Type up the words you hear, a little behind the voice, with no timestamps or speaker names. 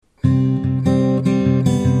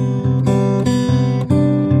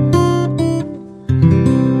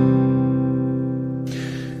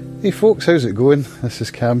Hey folks, how's it going? This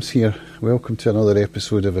is Cams here. Welcome to another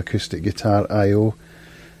episode of Acoustic Guitar I.O.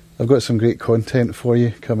 I've got some great content for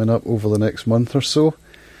you coming up over the next month or so.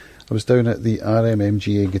 I was down at the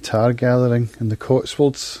RMMGA Guitar Gathering in the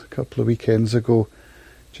Cotswolds a couple of weekends ago,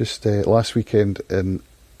 just last weekend in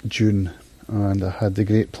June, and I had the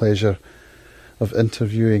great pleasure of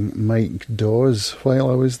interviewing Mike Dawes while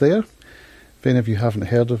I was there. If any of you haven't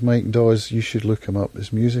heard of Mike Dawes, you should look him up.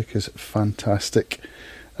 His music is fantastic.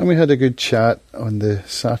 And we had a good chat on the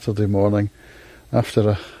Saturday morning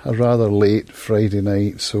after a rather late Friday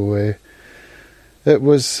night, so it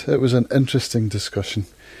was an interesting discussion.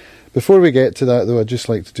 Before we get to that though, I'd just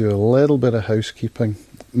like to do a little bit of housekeeping.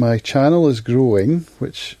 My channel is growing,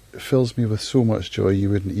 which fills me with so much joy you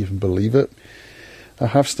wouldn't even believe it. I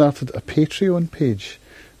have started a Patreon page.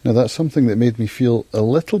 Now that's something that made me feel a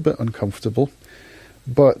little bit uncomfortable,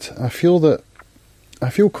 but I feel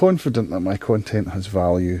confident that my content has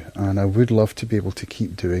value, and I would love to be able to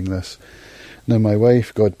keep doing this. Now my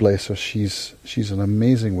wife, God bless her, she's an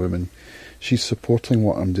amazing woman. She's supporting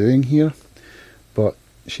what I'm doing here, but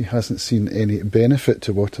she hasn't seen any benefit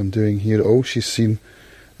to what I'm doing here. All she's seen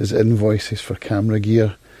is invoices for camera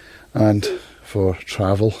gear and for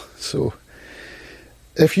travel. So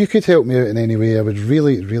if you could help me out in any way, I would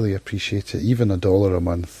really, really appreciate it. Even $1 a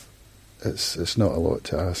month. It's not a lot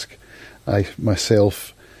to ask. I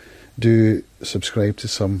myself do subscribe to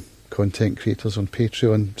some content creators on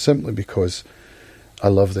Patreon simply because I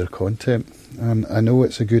love their content, and I know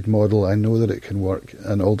it's a good model. I know that it can work,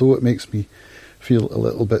 and although it makes me feel a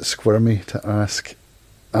little bit squirmy to ask,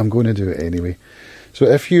 I'm going to do it anyway. So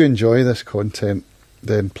if you enjoy this content,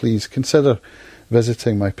 then please consider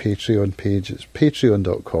visiting my Patreon page. It's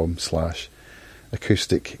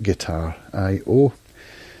patreon.com/acousticguitarIO.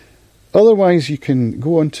 Otherwise, you can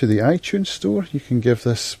go onto the iTunes store. You can give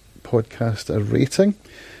this podcast a rating.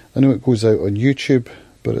 I know it goes out on YouTube,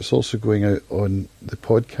 but it's also going out on the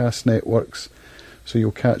podcast networks, so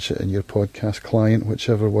you'll catch it in your podcast client,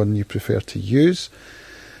 whichever one you prefer to use.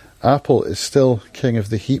 Apple is still king of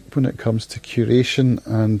the heap when it comes to curation,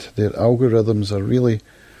 and their algorithms are really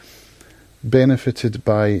benefited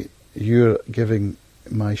by your giving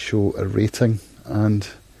my show a rating and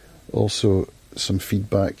also some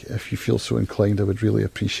feedback. If you feel so inclined, I would really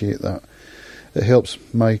appreciate that. It helps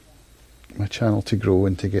my channel to grow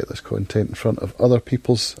and to get this content in front of other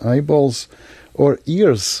people's eyeballs or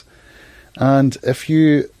ears. And if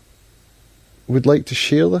you would like to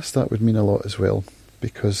share this, that would mean a lot as well,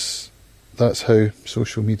 because that's how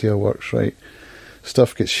social media works, right?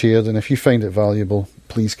 Stuff gets shared, and if you find it valuable,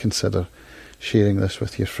 please consider sharing this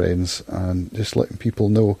with your friends and just letting people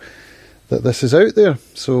know that this is out there.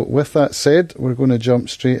 So with that said, we're going to jump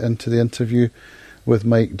straight into the interview with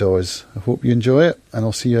Mike Dawes. I hope you enjoy it, and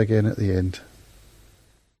I'll see you again at the end.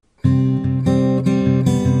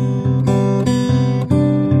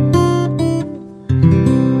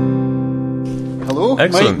 Hello,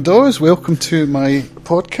 excellent. Mike Dawes. Welcome to my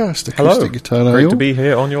podcast, Acoustic Guitar I.O. Great to be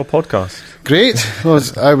here on your podcast. Great. Well,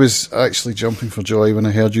 I was actually jumping for joy when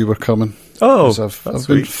I heard you were coming. Oh, I've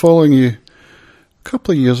been following you a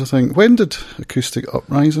couple of years, I think. When did Acoustic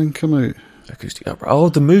Uprising come out? Acoustic Uprising. Oh,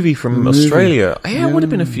 the movie from Australia. Yeah, it would have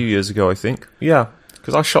been a few years ago, I think. Yeah,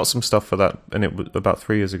 because I shot some stuff for that, and it was about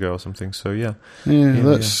 3 years ago or something. So yeah,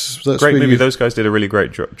 that's great movie. Those guys did a really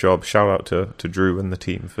great job. Shout out to Drew and the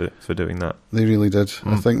team for doing that. They really did.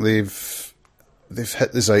 I think they've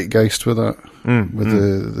hit the zeitgeist with that,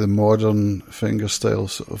 with the modern fingerstyle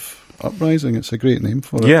sort of Uprising. It's a great name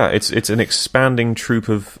for it. Yeah, it's an expanding troupe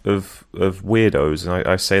of weirdos, and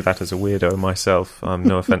I say that as a weirdo myself.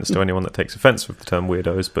 No offense to anyone that takes offense with the term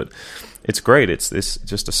weirdos, but it's great. It's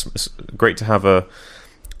great to have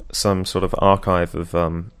some sort of archive of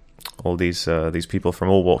all these people from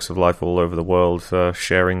all walks of life all over the world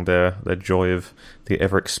sharing their joy of the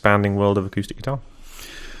ever expanding world of acoustic guitar.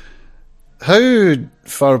 How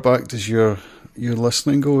far back does your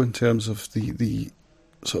listening go in terms of the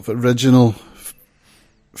sort of original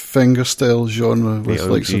fingerstyle genre with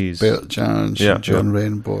like Bert Jansch and John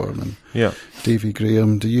Renbourn and Davy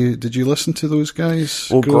Graham? Did you listen to those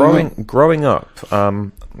guys? Well, growing up,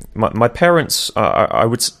 my parents, I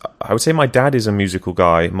would say my dad is a musical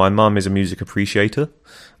guy. My mum is a music appreciator,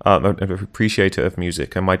 an appreciator of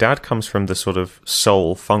music, and my dad comes from the sort of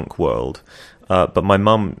soul funk world, but my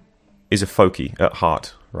mum is a folkie at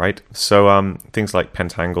heart, right? So things like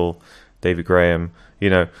Pentangle, Davy Graham,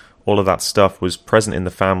 all of that stuff was present in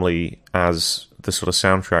the family as the sort of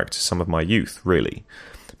soundtrack to some of my youth, really.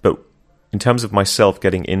 But in terms of myself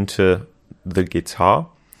getting into the guitar,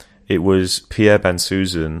 it was Pierre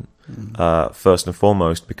Bensusan first and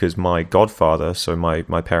foremost, because my godfather, so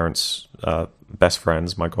my parents' best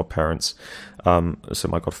friends, my godparents, so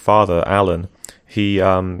my godfather, Alan, he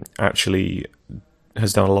actually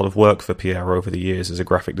has done a lot of work for Pierre over the years as a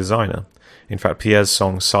graphic designer. In fact, Pierre's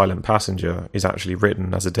song Silent Passenger is actually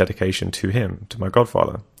written as a dedication to him, to my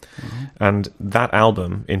godfather. Mm-hmm. And that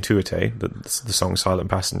album, Intuite, that the song Silent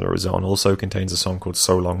Passenger is on, also contains a song called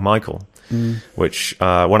So Long Michael, which,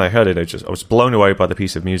 when I heard it, I was blown away by the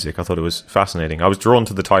piece of music. I thought it was fascinating. I was drawn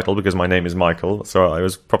to the title because my name is Michael, so I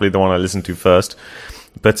was probably the one I listened to first.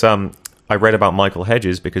 But I read about Michael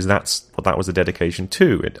Hedges because that's what that was a dedication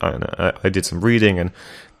to. I did some reading, and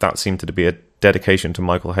that seemed to be a dedication to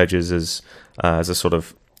Michael Hedges as a sort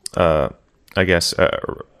of, I guess,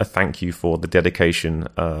 a thank you for the dedication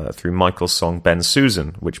through Michael's song Ben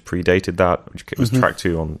Susan, which predated that, which was track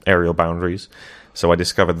 2 on Aerial Boundaries. So I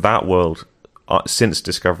discovered that world since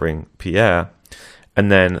discovering Pierre. And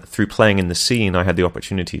then through playing in the scene, I had the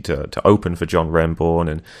opportunity to open for John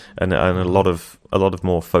Renbourn and a lot of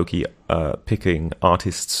more folky picking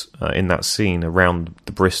artists in that scene around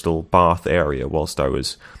the Bristol Bath area whilst I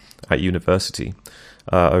was at university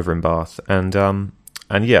over in Bath, and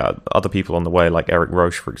yeah, other people on the way like Eric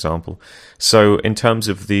Roche, for example. So in terms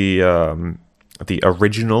of the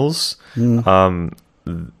originals, there's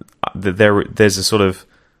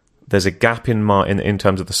a gap in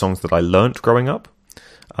terms of the songs that I learnt growing up.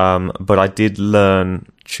 But I did learn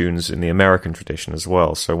tunes in the American tradition as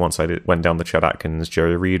well. So once I went down the Chet Atkins,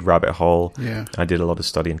 Jerry Reed rabbit hole, I did a lot of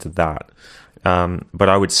study into that. But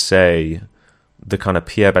I would say the kind of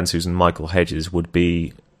Pierre Bensusan, Michael Hedges would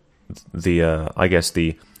be the I guess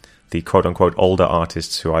the quote unquote older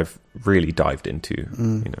artists who I've really dived into,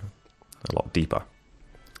 a lot deeper.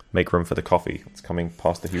 Make room for the coffee. It's coming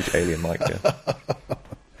past the huge alien mic here.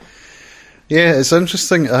 Yeah, it's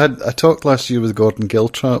interesting. I talked last year with Gordon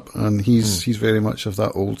Giltrap, and he's very much of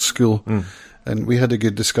that old school. And we had a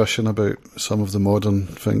good discussion about some of the modern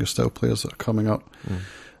fingerstyle players that are coming up.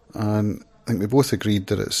 And I think we both agreed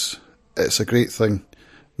that it's a great thing,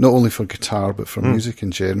 not only for guitar but for music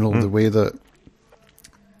in general. The way that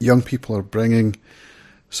young people are bringing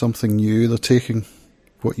something new, they're taking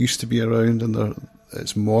what used to be around and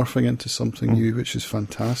it's morphing into something new, which is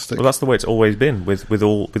fantastic. Well, that's the way it's always been with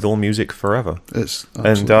all music forever. It's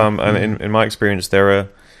and in my experience, it's an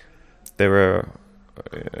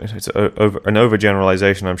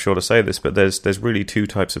overgeneralization, I'm sure to say this, but there's really two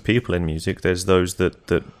types of people in music. There's those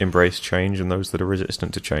that embrace change and those that are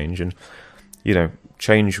resistant to change, and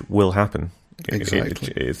change will happen.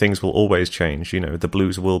 Exactly. Things will always change. The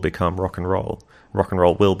blues will become rock and roll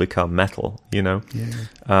will become metal.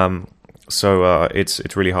 So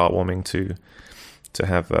it's really heartwarming to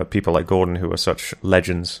have people like Gordon, who are such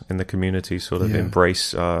legends in the community, sort of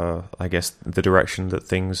embrace, I guess, the direction that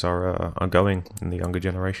things are going in the younger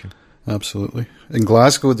generation. Absolutely. In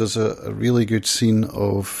Glasgow, there's a really good scene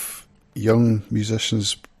of young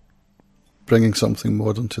musicians bringing something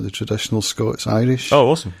modern to the traditional Scots-Irish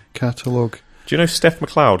awesome catalogue. Do you know Steph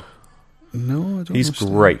McLeod? No, I don't. He's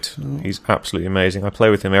great. No. He's absolutely amazing. I play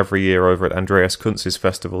with him every year over at Andreas Kuntz's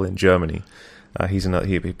festival in Germany. He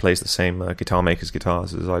plays the same guitar maker's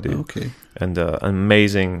guitars as I do. Okay. And an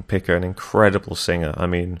amazing picker, an incredible singer. I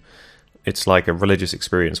mean, it's like a religious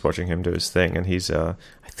experience watching him do his thing. And he's, I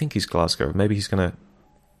think he's Glasgow. Maybe he's going to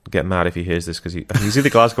get mad if he hears this because he's either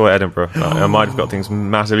Glasgow or Edinburgh. I might have got things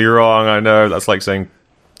massively wrong. I know. That's like saying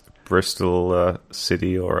Bristol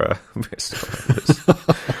City or Bristol.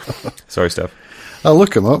 Sorry, Steph. I'll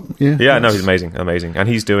look him up. Yeah, no, he's amazing, and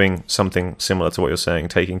he's doing something similar to what you're saying,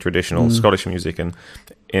 taking traditional Scottish music and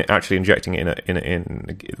actually injecting it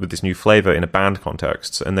in with this new flavour in a band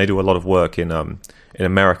context. And they do a lot of work in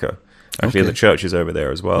America, actually, in the churches over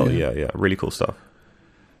there as well. Yeah, really cool stuff.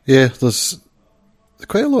 Yeah, there's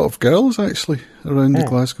quite a lot of girls actually around the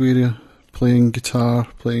Glasgow area playing guitar,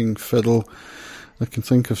 playing fiddle. I can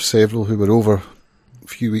think of several who were over a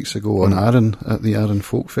few weeks ago on Arran at the Arran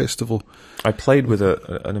Folk Festival. I played with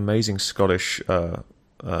an amazing Scottish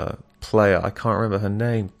player. I can't remember her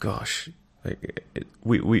name. Gosh,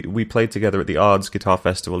 we played together at the Ards Guitar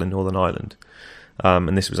Festival in Northern Ireland,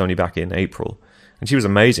 and this was only back in April. And she was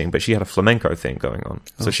amazing, but she had a flamenco thing going on,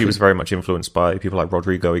 so she was very much influenced by people like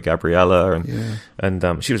Rodrigo y Gabriela,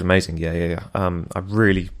 and she was amazing. Yeah. I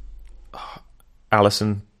really,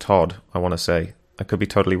 Alison Todd, I want to say. I could be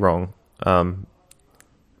totally wrong.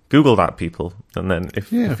 Google that, people, and then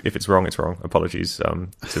if it's wrong, it's wrong. Apologies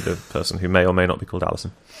to the person who may or may not be called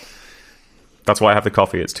Alison. That's why I have the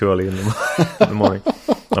coffee. It's too early in the morning.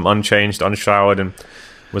 I'm unchanged, unshowered, and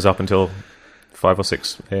was up until 5 or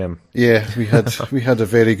 6 a.m. Yeah, we had a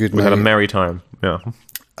very good night. We had a merry time. Yeah.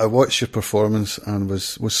 I watched your performance and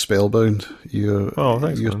was spellbound. Thanks, your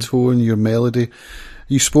man. tone, your melody.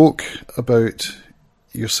 You spoke about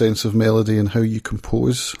your sense of melody and how you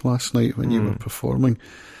compose last night when you were performing.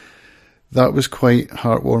 That was quite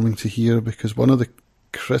heartwarming to hear, because one of the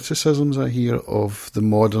criticisms I hear of the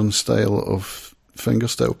modern style of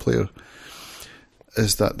fingerstyle player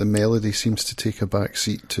is that the melody seems to take a back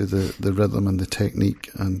seat to the rhythm and the technique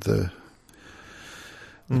and the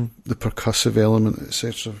percussive element,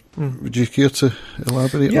 etc. Would you care to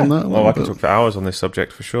elaborate on that a little I can bit? talk for hours on this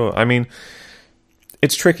subject for sure. I mean,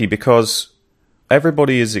 it's tricky because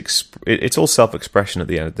everybody is... it's all self-expression at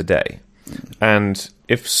the end of the day. And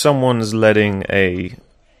if someone's letting a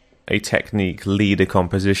technique lead a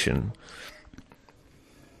composition,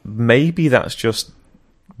 maybe that's just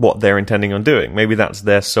what they're intending on doing. Maybe that's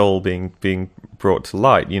their soul being brought to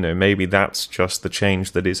light. You know, maybe that's just the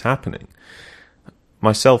change that is happening.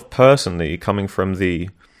 Myself personally, coming from the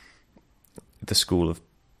school of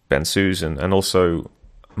Ben Susan and also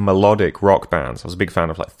melodic rock bands, I was a big fan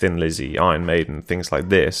of like Thin Lizzy, Iron Maiden, things like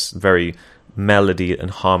this. Very melody and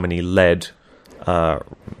harmony led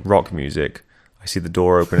rock music. I see the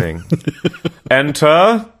door opening.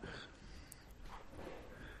 Enter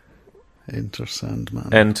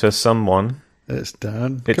Sandman. Enter someone. It's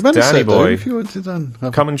Dan. It's Come in and Danny sit boy. down if you want to, Dan.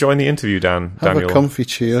 Come and join the interview, Dan. Have Daniel. a comfy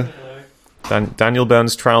chair. Daniel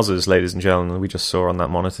Burns' trousers, ladies and gentlemen, we just saw on that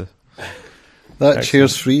monitor. That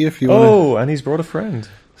chair's free if you want Oh, and he's brought a friend. to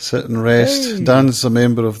sit and rest. Hey. Dan's a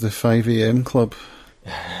member of the 5 a.m. club.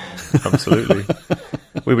 Absolutely.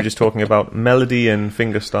 We were just talking about melody and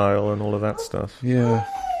fingerstyle and all of that stuff. Yeah.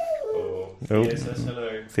 Oh, Yes, that's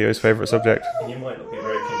hello. Theo's favourite subject. You might not be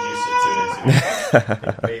very conducive to an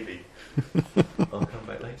interview. Maybe. I'll come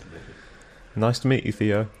back later. Maybe. Nice to meet you,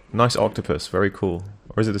 Theo. Nice octopus, very cool.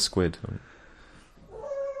 Or is it a squid?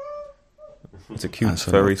 It's a cute That's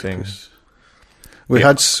an furry thing. octopus. We Yeah.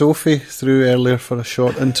 had Sophie through earlier for a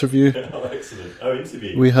short interview. Oh, excellent. Oh,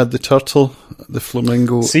 interview. We had the turtle, the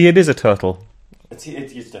flamingo. See, it is a turtle. It's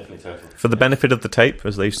definitely turtle. For the benefit of the tape,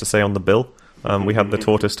 as they used to say on the bill, we had the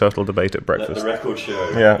tortoise-turtle debate at The breakfast. record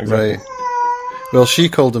show. Yeah, exactly. Right. Well, she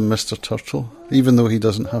called him Mr. Turtle, even though he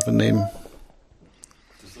doesn't have a name.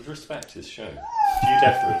 Just respect his show. Due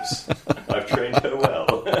deference. I've trained her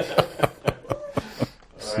well.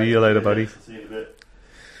 See you later, buddy. See you in a bit.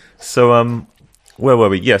 So, where were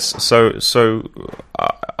we? Yes. So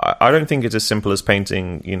I don't think it's as simple as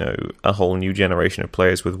painting, a whole new generation of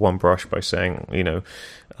players with one brush by saying,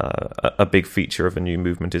 a big feature of a new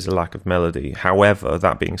movement is a lack of melody. However,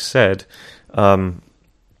 that being said,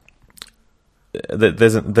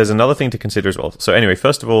 there's another thing to consider as well. So anyway,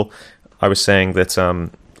 first of all, I was saying that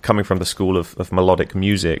coming from the school of melodic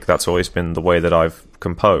music, that's always been the way that I've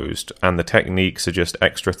composed, and the techniques are just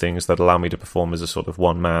extra things that allow me to perform as a sort of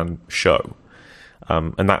one-man show.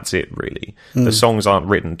 And that's it, really. The songs aren't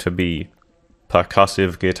written to be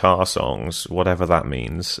percussive guitar songs, whatever that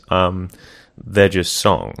means. They're just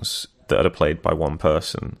songs that are played by one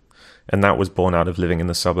person. And that was born out of living in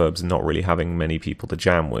the suburbs and not really having many people to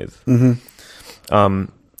jam with. I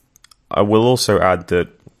will also add that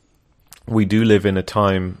we do live in a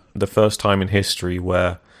time, the first time in history,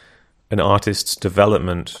 where an artist's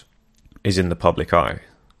development is in the public eye.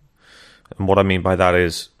 And what I mean by that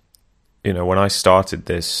is, when I started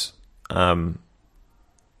this, I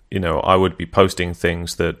would be posting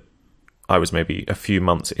things that I was maybe a few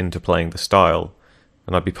months into playing the style,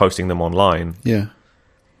 and I'd be posting them online. Yeah.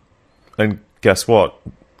 And guess what?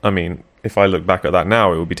 I mean, if I look back at that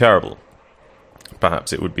now, it would be terrible.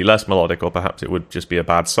 Perhaps it would be less melodic, or perhaps it would just be a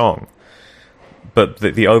bad song. But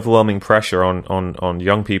the overwhelming pressure on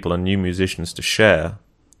young people and new musicians to share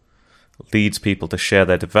leads people to share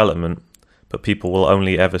their development, but people will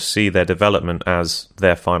only ever see their development as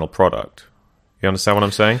their final product. You understand what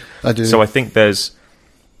I'm saying? I do. So I think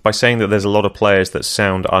by saying that there's a lot of players that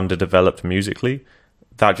sound underdeveloped musically,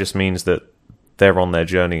 that just means that they're on their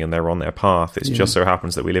journey and they're on their path. It just so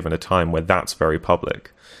happens that we live in a time where that's very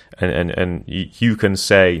public. And you can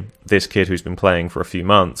say, this kid who's been playing for a few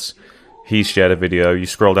months, he's shared a video, you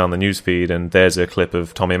scroll down the newsfeed and there's a clip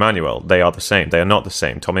of Tommy Emmanuel. They are the same. They are not the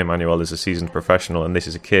same. Tommy Emmanuel is a seasoned professional and this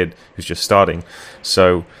is a kid who's just starting.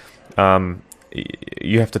 So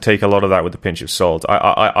you have to take a lot of that with a pinch of salt.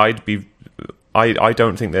 I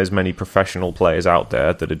don't think there's many professional players out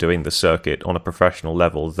there that are doing the circuit on a professional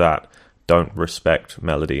level that don't respect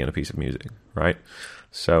melody in a piece of music, right?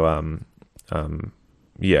 So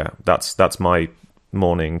yeah, that's my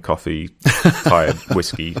morning coffee, tired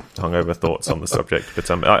whiskey, hungover thoughts on the subject. But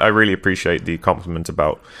I really appreciate the compliment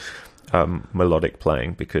about melodic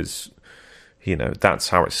playing, because that's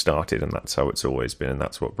how it started, and that's how it's always been, and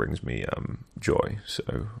that's what brings me joy. So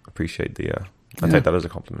I appreciate I take that as a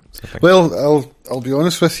compliment. So thank you. Well, I'll be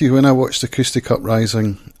honest with you. When I watched Acoustic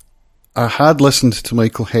Uprising, I had listened to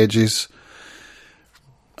Michael Hedges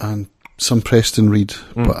and some Preston Reed,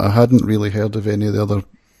 but I hadn't really heard of any of the other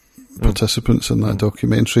participants in that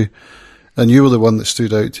documentary. And you were the one that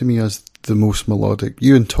stood out to me as the most melodic.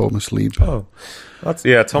 You and Thomas Lieb. Oh,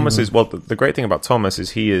 Thomas is, well, the great thing about Thomas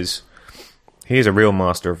is he is a real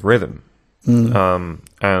master of rhythm.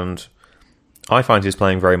 And I find his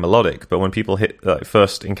playing very melodic, but when people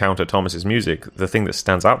first encounter Thomas's music, the thing that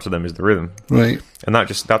stands out to them is the rhythm. Right. And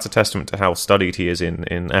that's a testament to how studied he is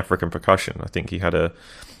in African percussion. I think he had a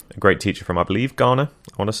great teacher from, I believe, Ghana.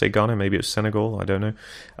 I want to say Ghana, maybe it was Senegal, I don't know.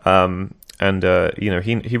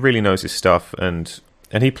 He really knows his stuff, and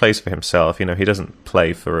he plays for himself. He doesn't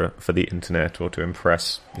play for the internet or to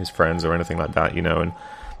impress his friends or anything like that. And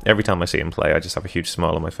every time I see him play, I just have a huge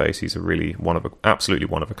smile on my face. He's absolutely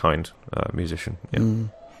one of a kind musician. Yeah.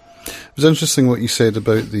 It was interesting what you said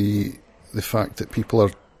about the fact that people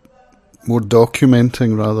are more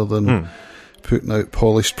documenting rather than putting out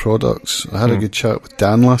polished products. I had a good chat with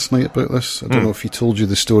Dan last night about this. I don't know if he told you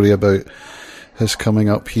the story about his coming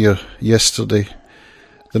up here yesterday,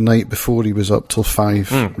 the night before he was up till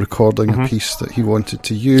 5 recording a piece that he wanted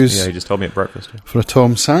to use. Yeah, he just told me at breakfast. Yeah. For a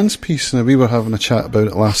Tom Sands piece. Now, we were having a chat about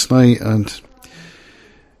it last night, and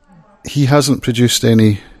he hasn't produced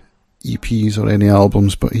any EPs or any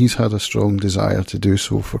albums, but he's had a strong desire to do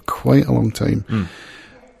so for quite a long time.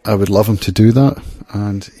 I would love him to do that,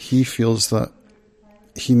 and he feels that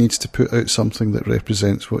he needs to put out something that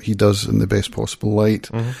represents what he does in the best possible light.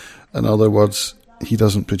 In other words, he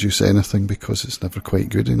doesn't produce anything because it's never quite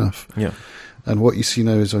good enough. Yeah. And what you see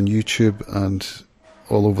now is on YouTube and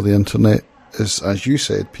all over the internet is, as you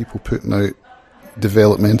said, people putting out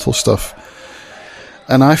developmental stuff.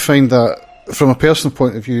 And I find that, from a personal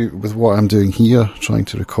point of view, with what I'm doing here, trying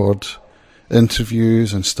to record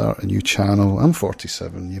interviews and start a new channel, I'm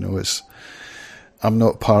 47, I'm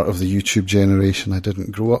not part of the YouTube generation. I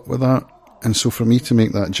didn't grow up with that. And so for me to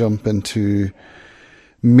make that jump into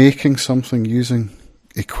making something, using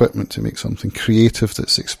equipment to make something creative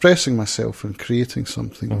that's expressing myself and creating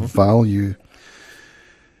something of value,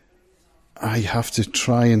 I have to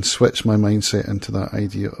try and switch my mindset into that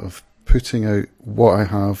idea of putting out what I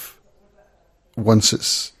have once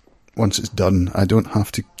it's done. I don't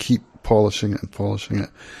have to keep polishing it.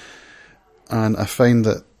 And I find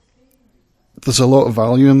that there's a lot of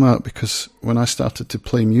value in that, because when I started to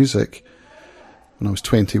play music, when I was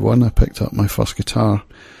 21, I picked up my first guitar,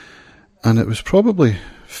 and it was probably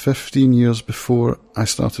 15 years before I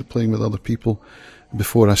started playing with other people,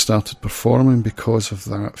 before I started performing, because of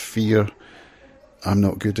that fear. I'm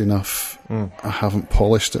not good enough, I haven't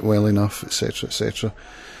polished it well enough, etc., etc.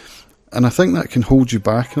 And I think that can hold you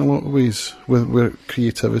back in a lot of ways where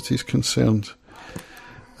creativity is concerned.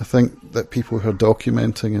 I think that people who are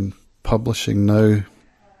documenting and publishing now,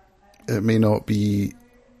 it may not be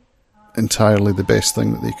entirely the best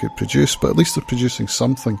thing that they could produce, but at least they're producing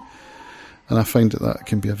something. And I find that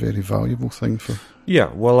can be a very valuable thing for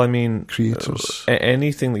creators.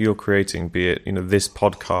 Anything that you're creating, be it this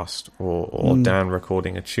podcast or Dan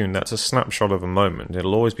recording a tune, that's a snapshot of a moment.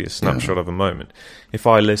 It'll always be a snapshot of a moment. If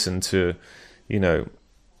I listen to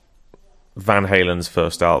Van Halen's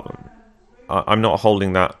first album, I'm not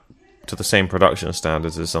holding that to the same production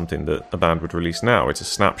standards as something that a band would release now. It's a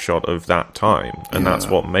snapshot of that time, and that's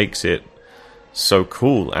what makes it so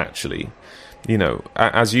cool, actually.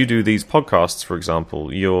 As you do these podcasts, for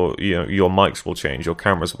example, your mics will change, your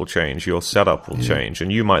cameras will change, your setup will change,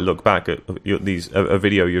 and you might look back at a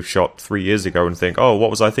video you've shot 3 years ago and think, oh, what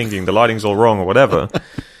was I thinking? The lighting's all wrong or whatever.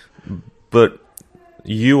 But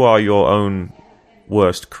you are your own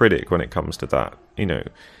worst critic when it comes to that.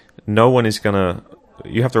 No one is gonna.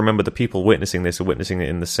 You have to remember the people witnessing this are witnessing it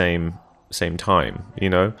in the same time.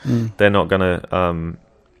 They're not gonna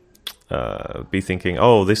be thinking,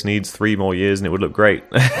 oh, this needs 3 more years and it would look great.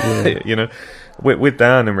 With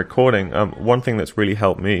Dan and recording, one thing that's really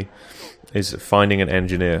helped me is finding an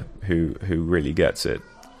engineer who really gets it.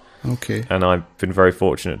 Okay. And I've been very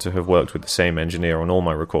fortunate to have worked with the same engineer on all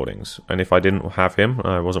my recordings. And if I didn't have him,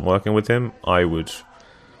 I wasn't working with him, I would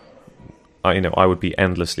be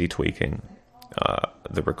endlessly tweaking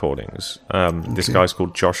the recordings. This guy's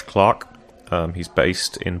called Josh Clark. He's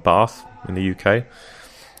based in Bath in the UK.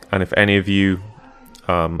 And if any of you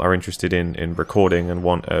are interested in recording and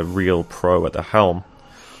want a real pro at the helm,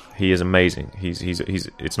 he is amazing. He's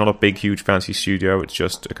it's not a big, huge, fancy studio. It's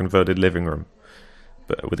just a converted living room,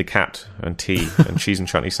 but with a cat and tea and cheese and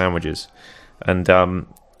chutney sandwiches. And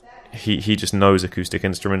he just knows acoustic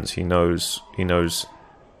instruments. He knows,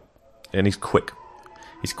 and he's quick.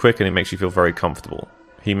 He's quick, and it makes you feel very comfortable.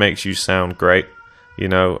 He makes you sound great,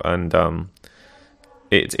 and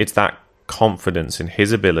it's that confidence in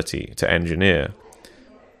his ability to engineer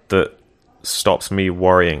that stops me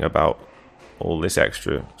worrying about all this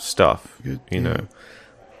extra stuff. Good,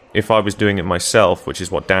 If I was doing it myself, which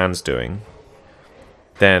is what Dan's doing,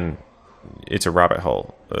 then it's a rabbit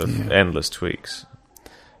hole of endless tweaks.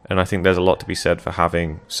 And I think there's a lot to be said for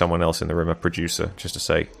having someone else in the room, a producer, just to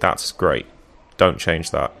say, that's great, don't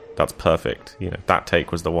change that, that's perfect, that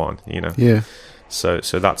take was the one, Yeah. So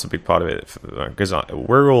that's a big part of it, because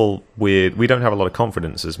we're all weird. We don't have a lot of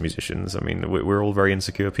confidence as musicians. I mean, we're all very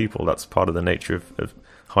insecure people. That's part of the nature of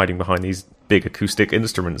hiding behind these big acoustic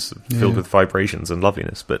instruments filled with vibrations and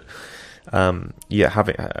loveliness. But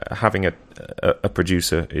having a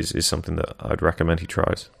producer is something that I'd recommend he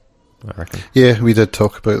tries, I reckon. Yeah, we did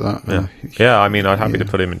talk about that. I mean, I'd happy to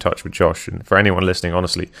put him in touch with Josh. And for anyone listening,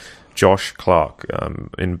 honestly, Josh Clark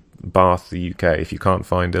in Bath, the UK. If you can't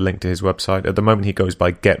find a link to his website, at the moment he goes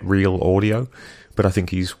by Get Real Audio, but I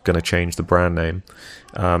think he's going to change the brand name.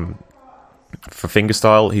 For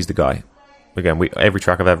fingerstyle, he's the guy. Again, every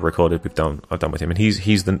track I've ever recorded, I've done with him, and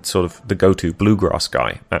he's the sort of the go-to bluegrass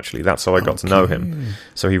guy. Actually, that's how I got to know him.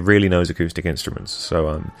 So he really knows acoustic instruments.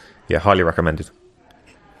 So highly recommended.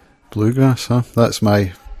 Bluegrass, huh? That's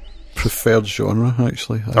my preferred genre,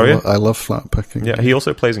 actually. I love flat picking. Yeah, he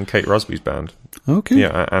also plays in Kate Rusby's band. Okay.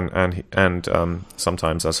 Yeah, and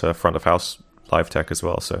sometimes as her front of house live tech as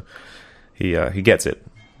well. So he gets it.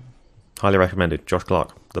 Highly recommended. Josh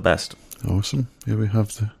Clark, the best. Awesome. Here we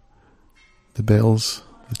have the bells.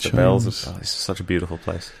 The bells. It's such a beautiful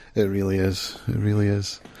place. It really is. It really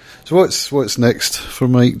is. So what's next for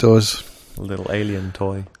Mike Dawes? A little alien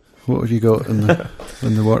toy. What have you got in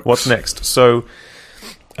the works? What's next? So,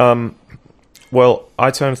 I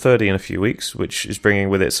turn 30 in a few weeks, which is bringing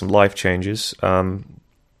with it some life changes. In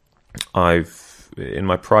my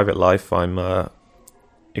private life, I'm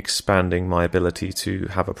expanding my ability to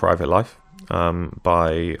have a private life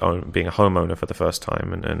by being a homeowner for the first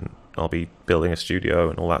time, and I'll be building a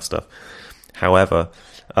studio and all that stuff. However,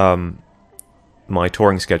 my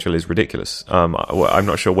touring schedule is ridiculous. I'm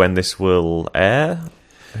not sure when this will air.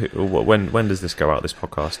 When does this go out, this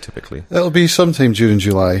podcast, typically? It'll be sometime during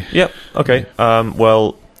July. Yep, okay.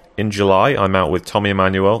 In July, I'm out with Tommy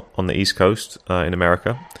Emmanuel on the East Coast in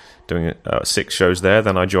America, doing 6 shows there.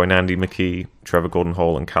 Then I join Andy McKee, Trevor Gordon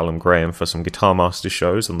Hall, and Callum Graham for some Guitar Masters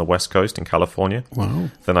shows on the West Coast in California. Wow.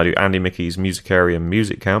 Then I do Andy McKee's Musicarium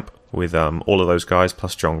Music Camp with all of those guys,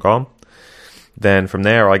 plus John Gom. Then from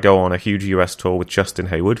there, I go on a huge US tour with Justin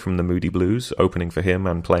Hayward from the Moody Blues, opening for him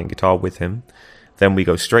and playing guitar with him. Then we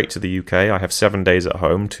go straight to the UK. I have 7 days at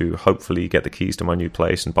home to hopefully get the keys to my new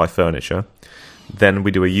place and buy furniture. Then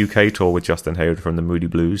we do a UK tour with Justin Hayward from the Moody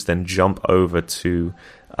Blues. Then jump over to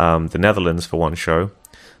the Netherlands for one show.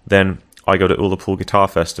 Then I go to Ullapool Guitar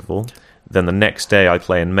Festival. Then the next day I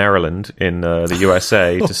play in Maryland in the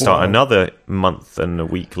USA to start another month and a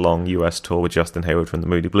week-long US tour with Justin Hayward from the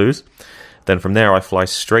Moody Blues. Then from there I fly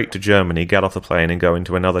straight to Germany, get off the plane, and go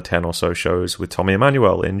into another 10 or so shows with Tommy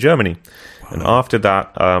Emmanuel in Germany. Wow. And after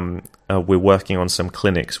that, we're working on some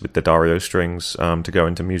clinics with the Dario strings to go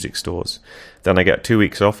into music stores. Then I get 2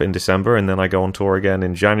 weeks off in December, and then I go on tour again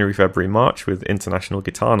in January, February, March with International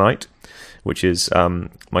Guitar Night, which is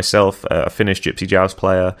myself, a Finnish gypsy jazz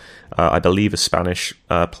player, I believe a Spanish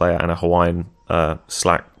player, and a Hawaiian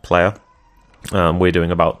slack player. We're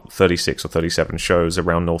doing about 36 or 37 shows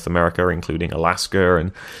around North America, including Alaska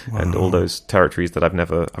and all those territories that I've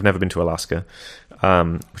never been to Alaska,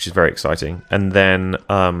 which is very exciting. And then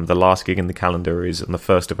the last gig in the calendar is on the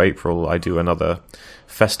 1st of April. I do another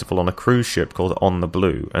festival on a cruise ship called On the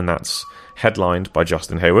Blue, and that's headlined by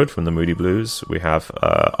Justin Hayward from the Moody Blues. We have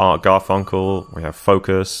Art Garfunkel, we have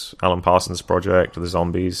Focus, Alan Parsons Project, The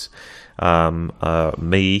Zombies,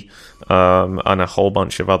 me, and a whole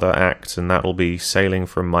bunch of other acts, and that'll be sailing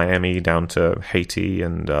from Miami down to Haiti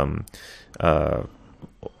and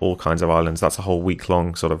all kinds of islands. That's a whole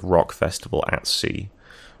week-long sort of rock festival at sea,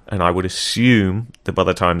 and I would assume that by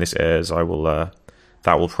the time this airs, I will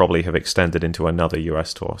that will probably have extended into another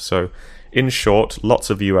US tour. So in short, lots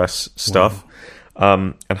of US stuff.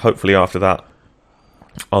 Wow. And hopefully after that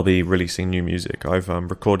I'll be releasing new music. I've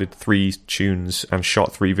recorded 3 tunes and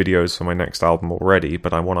shot 3 videos for my next album already,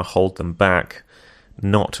 but I want to hold them back,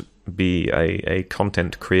 not be a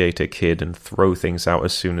content creator kid and throw things out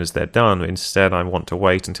as soon as they're done. Instead, I want to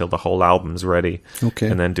wait until the whole album's ready,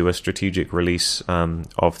 and then do a strategic release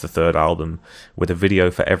of the third album with a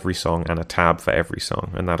video for every song and a tab for every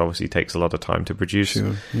song. And that obviously takes a lot of time to produce.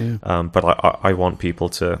 Sure, yeah. But I want people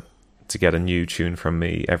to get a new tune from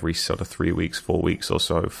me every sort of 3 weeks, 4 weeks or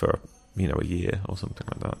so for, a year or something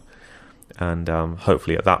like that. And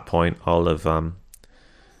hopefully at that point I'll have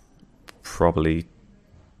probably,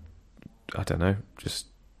 I don't know, just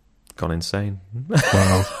gone insane.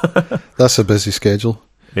 Wow. That's a busy schedule.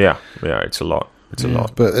 Yeah, it's a lot. It's a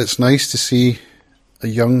lot. But it's nice to see a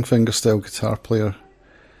young fingerstyle guitar player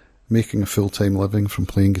making a full-time living from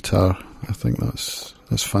playing guitar. I think that's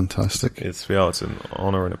fantastic. It's an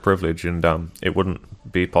honour and a privilege, and it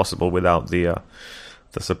wouldn't be possible without the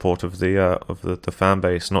support of the fan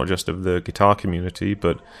base, not just of the guitar community,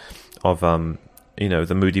 but of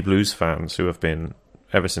the Moody Blues fans who have been,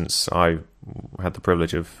 ever since I had the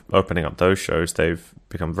privilege of opening up those shows, they've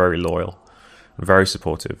become very loyal, very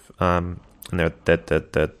supportive, and they're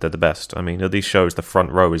the best. I mean, at these shows, the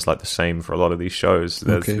front row is like the same for a lot of these shows.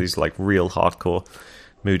 There's these like real hardcore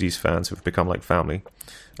Moody's fans who've become like family.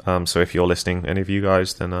 So if you're listening, any of you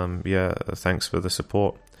guys, then thanks for the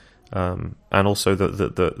support. And also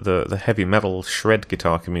the heavy metal shred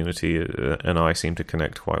guitar community and I seem to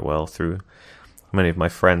connect quite well through many of my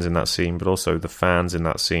friends in that scene, but also the fans in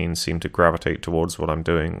that scene seem to gravitate towards what I'm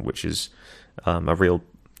doing, which is a real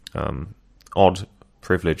odd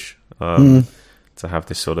privilege to have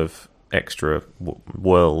this sort of extra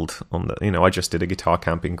world on the. I just did a guitar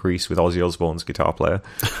camp in Greece with Ozzy Osbourne's guitar player,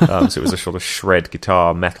 so it was a sort of shred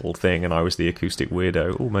guitar metal thing, and I was the acoustic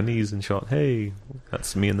weirdo. Oh, my knees in shot. Hey,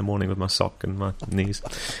 that's me in the morning with my sock and my knees.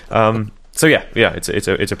 So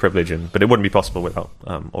it's a privilege, but it wouldn't be possible without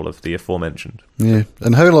all of the aforementioned. Yeah.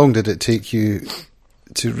 And how long did it take you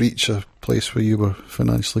to reach a place where you were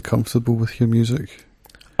financially comfortable with your music?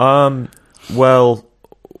 Well,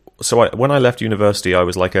 so when I left university, I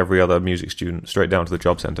was like every other music student, straight down to the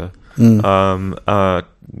job centre. I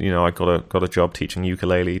got a job teaching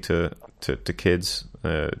ukulele to kids,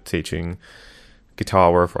 teaching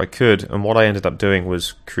guitar wherever I could, and what I ended up doing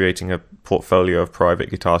was creating a portfolio of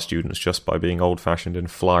private guitar students just by being old-fashioned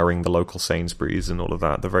and flyering the local Sainsbury's and all of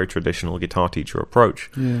that, the very traditional guitar teacher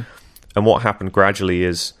approach. Yeah. And what happened gradually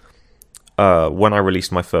is when I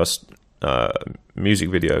released my first music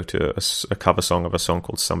video to a cover song of a song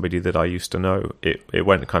called Somebody That I Used to Know, it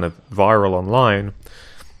went kind of viral online,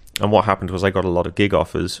 and what happened was I got a lot of gig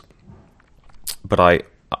offers, but I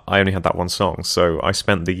only had that one song, so I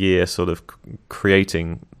spent the year sort of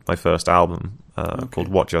creating my first album called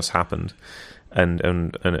What Just Happened, and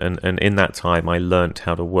in that time I learnt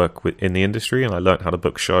how to work in the industry, and I learnt how to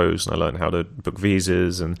book shows, and I learnt how to book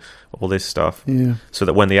visas and all this stuff, so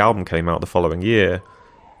that when the album came out the following year,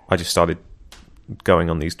 I just started going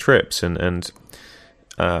on these trips, and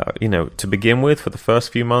to begin with, for the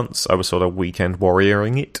first few months, I was sort of weekend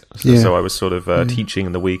warrioring it. So I was sort of teaching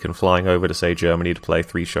in the week and flying over to, say, Germany to play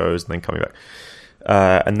 3 shows and then coming back.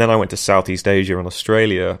 And then I went to Southeast Asia and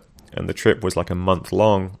Australia, and the trip was like a month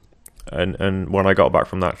long. And when I got back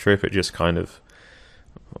from that trip, it just kind of,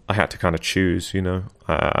 I had to kind of choose,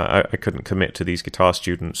 I couldn't commit to these guitar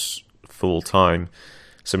students full time.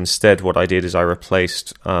 So instead, what I did is I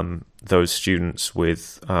replaced those students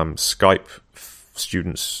with Skype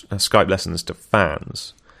lessons to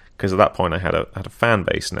fans, because at that point I had a fan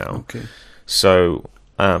base now. Okay. So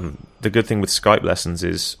the good thing with Skype lessons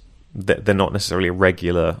is that they're not necessarily a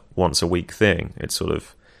regular once a week thing. It's sort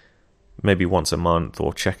of maybe once a month,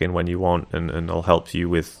 or check in when you want, and I'll help you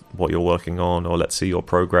with what you're working on, or let's see your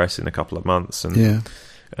progress in a couple of months. And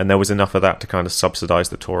there was enough of that to kind of subsidize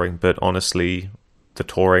the touring. But honestly, the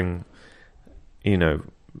touring,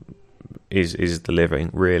 is the living,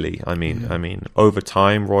 really. I mean, over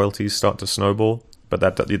time, royalties start to snowball, but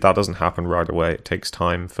that doesn't happen right away. It takes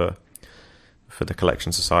time for the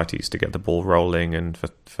collection societies to get the ball rolling, and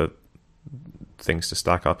for things to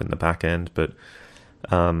stack up in the back end. But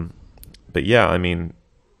yeah, I mean,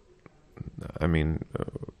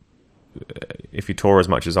 if you tour as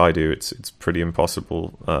much as I do, it's pretty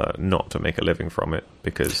impossible not to make a living from it,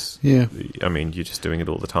 because I mean, you're just doing it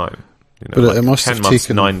all the time. But like it must 10 have months,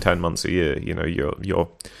 taken 9-10 months a year. You're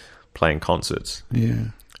playing concerts.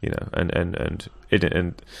 And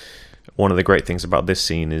one of the great things about this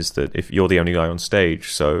scene is that if you're the only guy on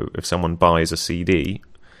stage, so if someone buys a CD,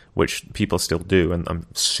 which people still do, and I'm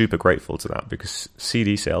super grateful to that, because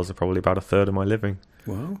CD sales are probably about a third of my living.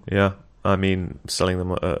 Wow. Yeah, I mean, selling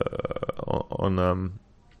them on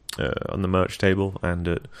the merch table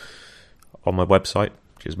and on my website,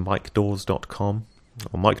 which is mikedoors.com.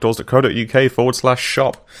 or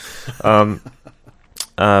mikedoors.co.uk/shop.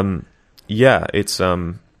 Yeah, it's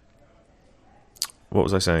what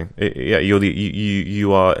was I saying?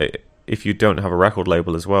 You are, if you don't have a record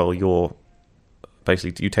label as well, you're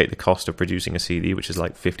basically, you take the cost of producing a CD, which is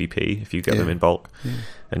like 50p if you get them in bulk,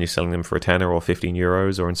 and you're selling them for a tenner or 15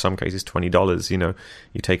 euros, or in some cases $20. You know,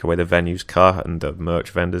 you take away the venue's cut and the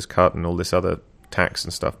merch vendor's cut and all this other tax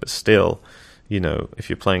and stuff, but still, you know, if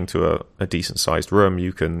you're playing to a decent sized room,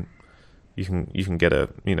 you can get a,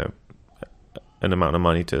 you know, an amount of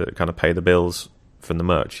money to kind of pay the bills from the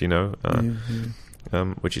merch, you know,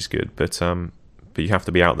 which is good. But you have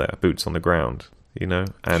to be out there, boots on the ground, you know.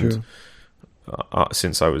 And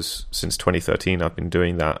since 2013, I've been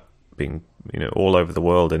doing that, being, you know, all over the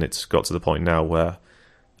world, and it's got to the point now where,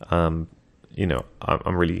 you know,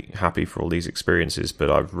 I'm really happy for all these experiences, but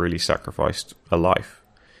I've really sacrificed a life.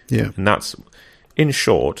 Yeah, and that's, in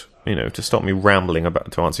short, you know, to stop me rambling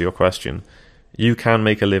about, to answer your question. You can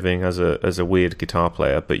make a living as a weird guitar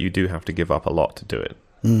player, but you do have to give up a lot to do it.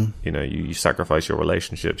 You know, you sacrifice your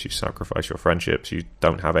relationships, you sacrifice your friendships, you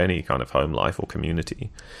don't have any kind of home life or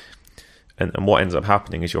community. And what ends up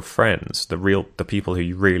happening is your friends, the people who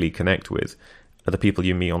you really connect with, are the people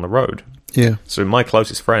you meet on the road. Yeah. So my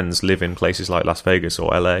closest friends live in places like Las Vegas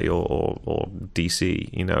or LA or DC,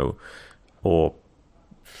 you know, or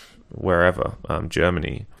wherever,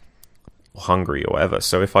 Germany or Hungary or whatever.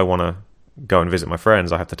 So if I want to go and visit my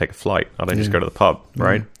friends, I have to take a flight. I don't just go to the pub,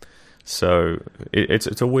 right? So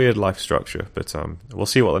it's a weird life structure, but we'll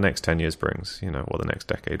see what the next 10 years brings, you know, what the next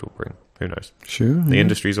decade will bring. Who knows? Sure. The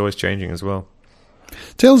industry is always changing as well.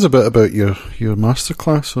 Tell us a bit about your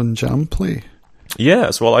masterclass on jam play.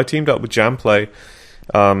 Yes, well, I teamed up with Jam Play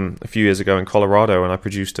a few years ago in Colorado, and I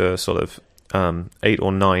produced a sort of 8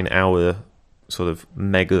 or 9 hour sort of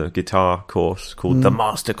mega guitar course called the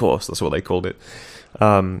Master Course. That's what they called it.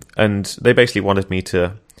 And they basically wanted me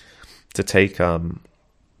to take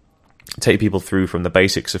people through from the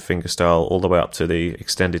basics of fingerstyle all the way up to the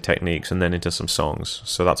extended techniques and then into some songs.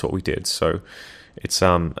 So that's what we did. So it's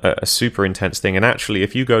a super intense thing. And actually,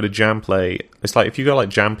 if you go to Jamplay, it's like if you go like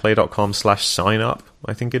jamplay.com/sign-up,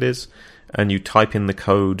 I think it is, and you type in the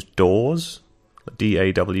code DAWES,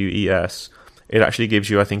 DAWES, it actually gives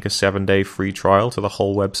you, I think, a 7-day free trial to the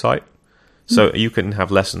whole website. So you can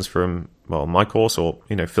have lessons from, well, my course, or,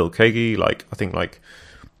 you know, Phil Keaggy, like, I think, like,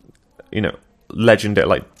 you know,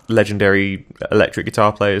 legendary electric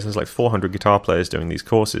guitar players. There's like 400 guitar players doing these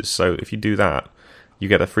courses. So if you do that, you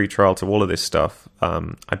get a free trial to all of this stuff,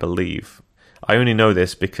 I believe. I only know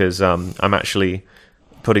this because I'm actually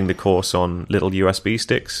putting the course on little USB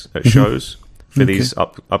sticks at shows for these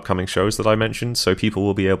upcoming shows that I mentioned. So people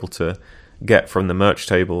will be able to get from the merch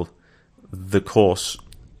table the course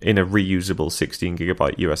in a reusable 16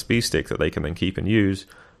 gigabyte USB stick that they can then keep and use,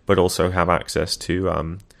 but also have access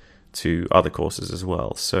to other courses as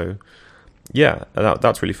well. So yeah,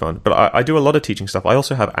 that's really fun. But I do a lot of teaching stuff. I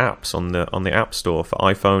also have apps on the App Store for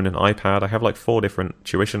iPhone and iPad. I have like 4 different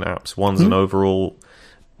tuition apps. One's an overall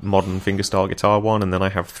modern fingerstyle guitar one, and then I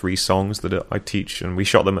have 3 songs that I teach, and we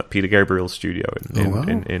shot them at Peter Gabriel's studio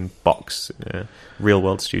in Box, Real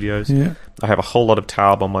World Studios. Yeah. I have a whole lot of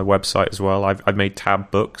tab on my website as well. I've made tab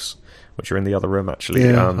books, which are in the other room, actually.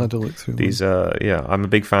 Yeah, I had to look through these. I'm a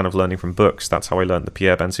big fan of learning from books. That's how I learned the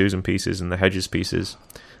Pierre Bensusan pieces and the Hedges pieces,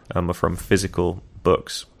 are from physical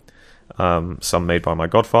books. Some made by my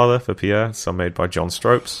godfather for Pierre, some made by John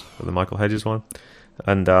Stropes for the Michael Hedges one.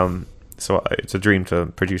 And so it's a dream to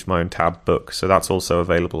produce my own tab book. So that's also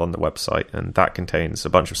available on the website, and that contains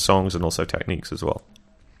a bunch of songs and also techniques as well.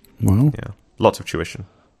 Wow. Yeah, lots of tuition.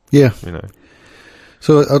 Yeah. You know.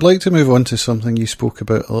 So I'd like to move on to something you spoke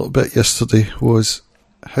about a little bit yesterday, was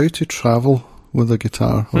how to travel with a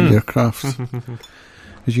guitar on aircraft.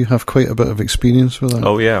 Because you have quite a bit of experience with that.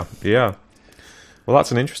 Oh, yeah. Well,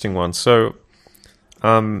 that's an interesting one. So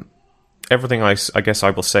everything I guess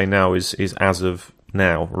I will say now is as of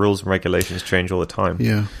now. Rules and regulations change all the time.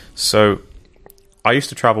 Yeah. So I used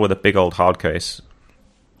to travel with a big old hard case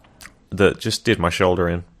that just did my shoulder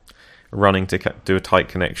in. Running to do a tight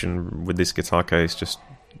connection with this guitar case, just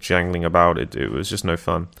jangling about it was just no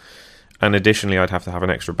fun. And additionally, I'd have to have an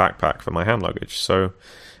extra backpack for my hand luggage. So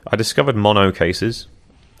I discovered mono cases,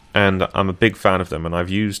 and I'm a big fan of them, and I've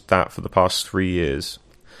used that for the past 3 years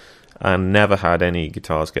and never had any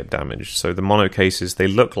guitars get damaged. So the mono cases, they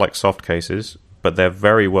look like soft cases, but they're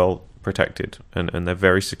very well protected, and they're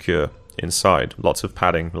very secure inside. Lots of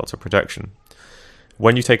padding, lots of protection.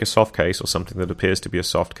 When you take a soft case, or something that appears to be a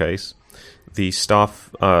soft case, the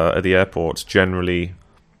staff at the airports generally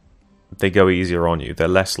they go easier on you. They're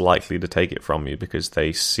less likely to take it from you because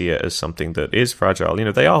they see it as something that is fragile. You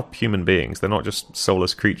know, they are human beings. They're not just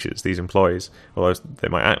soulless creatures, these employees, although they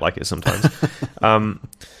might act like it sometimes.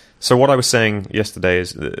 So what I was saying yesterday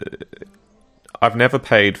is I've never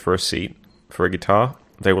paid for a seat for a guitar.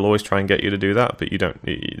 They will always try and get you to do that, but you don't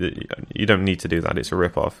need to do that. It's a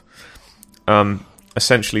rip-off.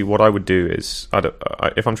 Essentially, what I would do is,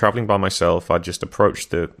 if I'm traveling by myself, I'd just approach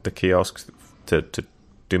the kiosks to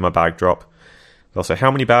do my bag drop. They'll say, how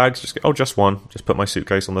many bags? Just go, oh, just one. Just put my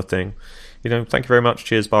suitcase on the thing. You know, thank you very much.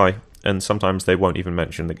 Cheers, bye. And sometimes they won't even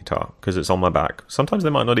mention the guitar because it's on my back. Sometimes they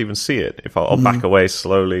might not even see it if I'll back away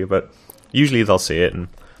slowly, but usually they'll see it. And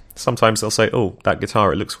sometimes they'll say, oh, that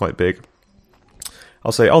guitar, it looks quite big.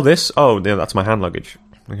 I'll say, oh, this? Oh, yeah, that's my hand luggage.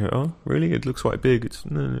 I go, oh, really? It looks quite big.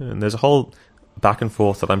 And there's a whole back and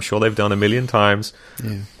forth that I'm sure they've done a million times.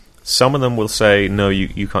 Yeah. Some of them will say, no,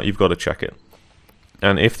 you can't. You've got to check it.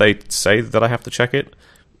 And if they say that I have to check it,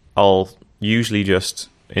 I'll usually just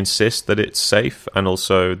insist that it's safe and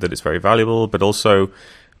also that it's very valuable. But also,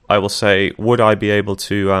 I will say, would I be able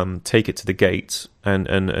to take it to the gate?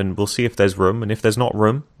 And we'll see if there's room. And if there's not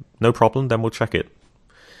room, no problem. Then we'll check it.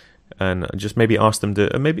 And just maybe ask them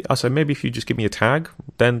to. Maybe if you just give me a tag,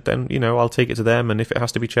 then you know I'll take it to them. And if it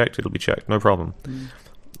has to be checked, it'll be checked. No problem.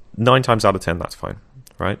 9 times out of 10, that's fine,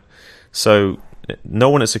 right? So no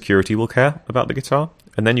one at security will care about the guitar.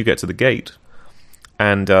 And then you get to the gate,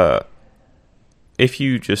 and if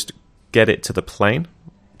you just get it to the plane,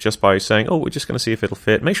 just by saying, "Oh, we're just going to see if it'll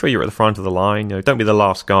fit," make sure you're at the front of the line. You know, don't be the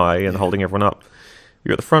last guy and holding everyone up.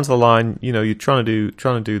 You're at the front of the line. You know, you're trying to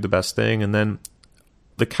do the best thing, and then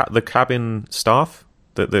the cabin staff,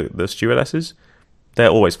 the stewardesses, they're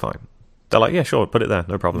always fine. They're like, yeah, sure, put it there,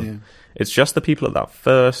 no problem. Yeah. It's just the people at that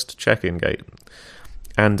first check-in gate.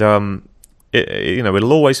 And,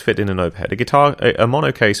 it'll always fit in an overhead. A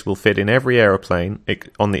mono case will fit in every aeroplane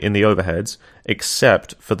in the overheads,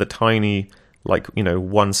 except for the tiny,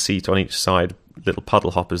 one seat on each side, little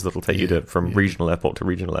puddle hoppers that'll take you from regional airport to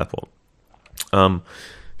regional airport.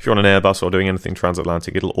 If you're on an Airbus or doing anything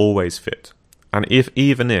transatlantic, it'll always fit. And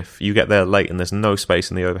even if you get there late and there's no space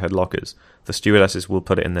in the overhead lockers, the stewardesses will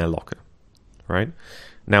put it in their locker, right?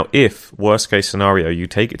 Now, if, worst case scenario, you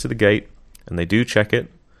take it to the gate and they do check it,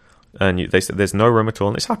 and they said there's no room at all,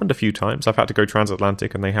 and it's happened a few times. I've had to go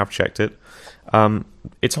transatlantic and they have checked it.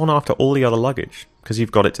 It's on after all the other luggage because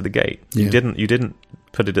you've got it to the gate. Yeah. You didn't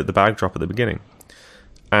put it at the bag drop at the beginning.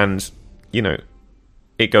 And,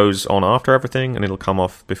 it goes on after everything and it'll come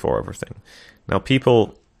off before everything. Now,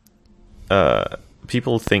 people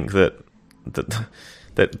think that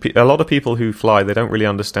a lot of people who fly, they don't really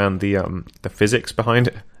understand the physics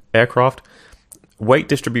behind aircraft. Weight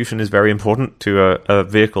distribution is very important to a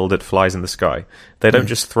vehicle that flies in the sky. They don't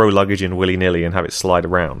just throw luggage in willy-nilly and have it slide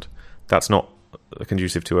around. That's not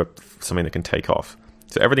conducive to something that can take off.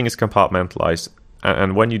 So everything is compartmentalized,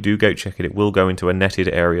 and when you do gate check it, it will go into a netted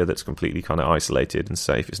area that's completely kind of isolated and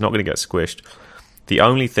safe. It's not going to get squished. The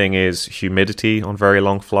only thing is humidity on very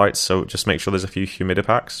long flights, so just make sure there's a few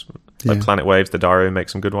humidipacks. Like Planet Waves, the Dario make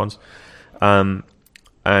some good ones.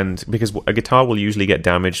 And because a guitar will usually get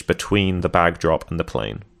damaged between the bag drop and the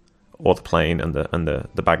plane, or the plane and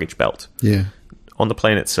the baggage belt. Yeah. On the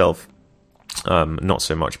plane itself, not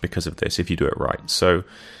so much because of this, if you do it right. So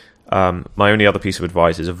my only other piece of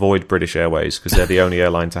advice is avoid British Airways, because they're the only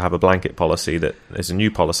airline to have a blanket policy that there's a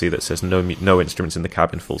new policy that says no instruments in the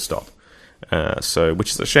cabin, full stop.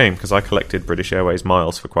 Which is a shame, because I collected British Airways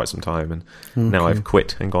miles for quite some time, and now I've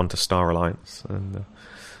quit and gone to Star Alliance.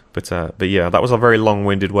 But yeah, that was a very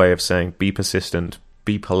long-winded way of saying be persistent,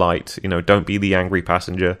 be polite. Don't be the angry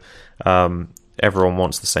passenger. Everyone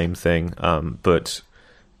wants the same thing, but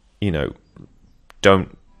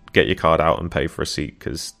don't get your card out and pay for a seat,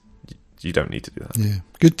 because you don't need to do that. Yeah,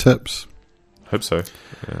 good tips. Hope so.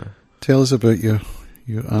 Yeah. Tell us about your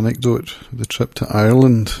anecdote, the trip to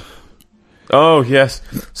Ireland. Oh yes.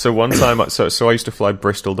 So one time, so I used to fly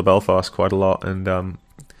Bristol to Belfast quite a lot, and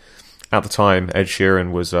at the time Ed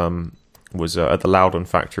Sheeran was at the Loudon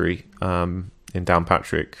factory in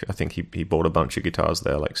Downpatrick. I think he bought a bunch of guitars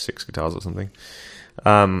there, like 6 guitars or something.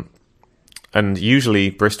 And usually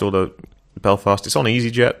Bristol to Belfast, it's on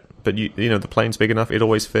EasyJet, but the plane's big enough, it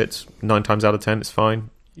always fits. 9 times out of 10, it's fine.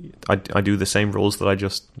 I do the same rules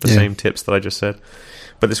same tips that I just said.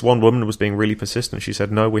 But this one woman was being really persistent. She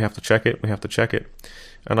said, no, we have to check it.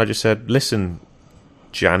 And I just said, listen,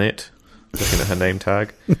 Janet, looking at her name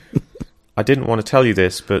tag, I didn't want to tell you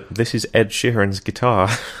this, but this is Ed Sheeran's guitar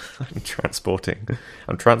I'm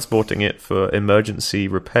transporting it for emergency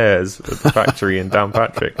repairs at the factory in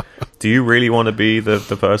Downpatrick. Do you really want to be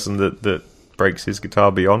the person that breaks his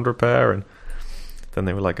guitar beyond repair, and then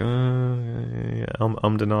they were like,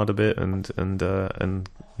 ummed and ahed a bit, and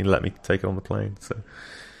he let me take it on the plane. So,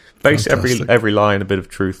 every line a bit of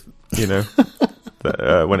truth,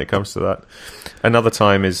 when it comes to that. Another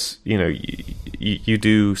time is, you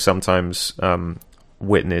do sometimes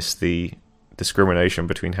witness the discrimination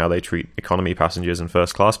between how they treat economy passengers and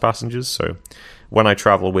first class passengers. So when I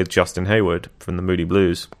travel with Justin Hayward from the Moody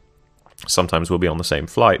Blues, sometimes we'll be on the same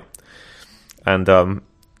flight, and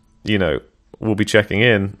we'll be checking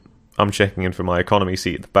in. I'm checking in for my economy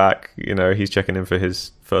seat at the back. He's checking in for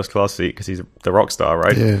his first class seat because he's the rock star,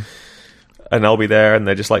 right? Yeah. And I'll be there, and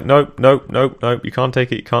they're just like, nope, you can't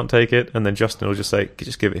take it. And then Justin will just say,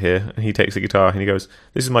 just give it here. And he takes the guitar, and he goes,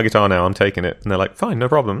 this is my guitar now, I'm taking it. And they're like, fine, no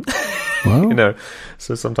problem. Wow.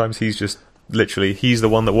 So sometimes he's just literally, he's the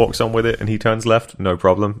one that walks on with it, and he turns left, no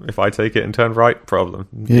problem. If I take it and turn right, problem.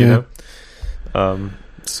 Yeah.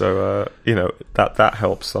 That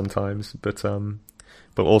helps sometimes. But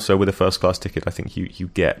also with a first class ticket, I think you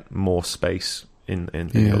get more space in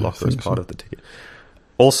your locker as part of the ticket.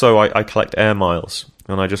 Also, I collect air miles,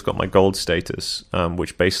 and I just got my gold status,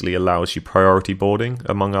 which basically allows you priority boarding,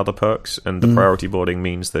 among other perks. And the priority boarding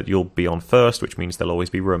means that you'll be on first, which means there'll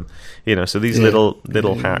always be room. So these little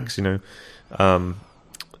hacks, there's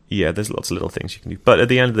lots of little things you can do. But at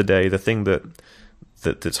the end of the day, the thing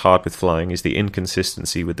that's hard with flying is the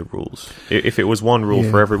inconsistency with the rules. If it was one rule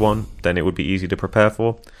for everyone, then it would be easy to prepare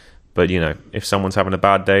for. But, if someone's having a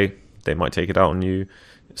bad day, they might take it out on you.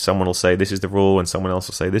 Someone will say this is the rule, and someone else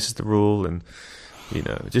will say this is the rule, and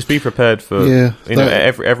just be prepared for.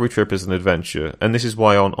 Every trip is an adventure, and this is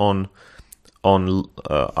why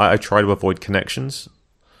I try to avoid connections,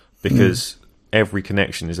 because every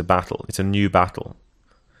connection is a battle. It's a new battle.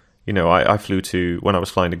 I flew when I was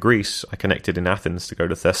flying to Greece, I connected in Athens to go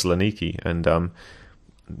to Thessaloniki, and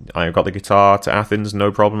I got the guitar to Athens,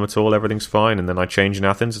 no problem at all, everything's fine, and then I changed in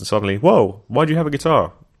Athens, and suddenly, whoa, why do you have a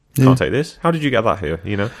guitar? Can't take this. How did you get that here?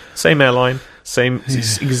 Same airline,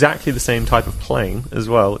 it's exactly the same type of plane as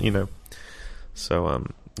well. So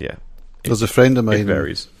There's a friend of mine it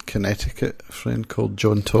varies. in Connecticut, a friend called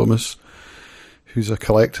John Thomas, who's a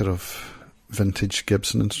collector of vintage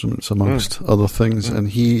Gibson instruments, amongst other things, and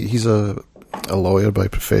he's a lawyer by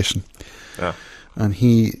profession, and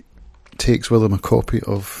he takes with him a copy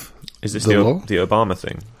of Is this the law. The Obama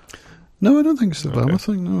thing? No, I don't think it's the Obama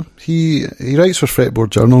thing, no. He writes for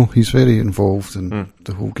Fretboard Journal. He's very involved in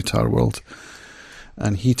the whole guitar world.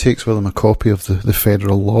 And he takes with him a copy of the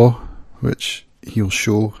federal law, which he'll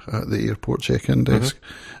show at the airport check-in desk.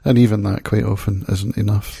 And even that quite often isn't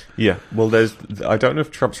enough. Yeah, well, I don't know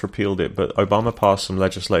if Trump's repealed it, but Obama passed some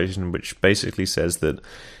legislation which basically says that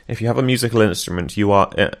if you have a musical instrument, you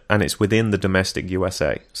are, and it's within the domestic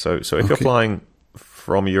USA. So if you're flying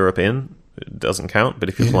from Europe it doesn't count, but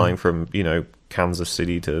if you're flying from Kansas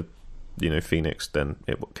City to Phoenix, then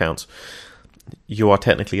it counts. You are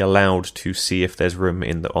technically allowed to see if there's room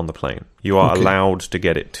on the plane. You are allowed to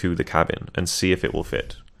get it to the cabin and see if it will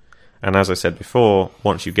fit. And as I said before,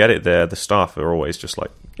 once you get it there, the staff are always just like,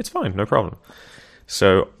 it's fine, no problem.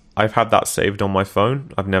 So I've had that saved on my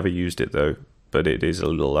phone. I've never used it though, but it is a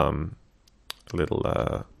little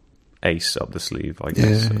ace up the sleeve, I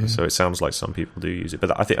guess. So it sounds like some people do use it,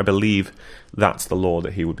 but I believe that's the law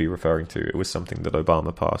that he would be referring to. It was something that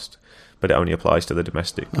Obama passed, but it only applies to the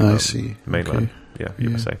domestic mainland,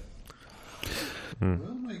 USA.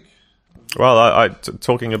 Well,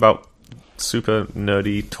 talking about super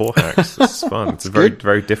nerdy tour hacks. It's fun. It's very,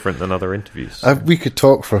 very different than other interviews. We could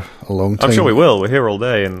talk for a long time. I'm sure we will. We're here all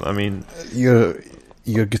day, and I mean,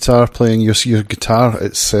 your guitar playing, your guitar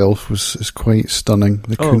itself is quite stunning.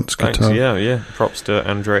 The Kuntz guitar. Yeah. Props to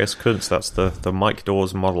Andreas Kuntz. That's the Mike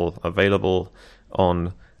Dawes model, available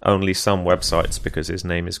on only some websites because his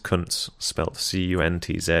name is Kuntz, spelled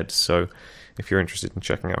Cuntz. So if you're interested in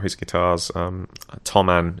checking out his guitars,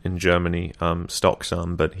 Thomann in Germany stocks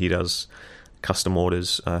some, but he does custom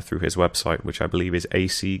orders through his website, which I believe is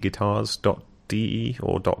acguitars.de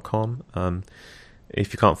or .com.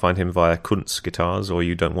 If you can't find him via Kuntz Guitars, or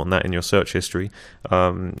you don't want that in your search history,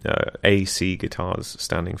 AC Guitars,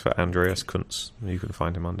 standing for Andreas Kuntz, you can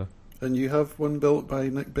find him under. And you have one built by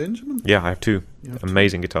Nick Benjamin? Yeah, I have two.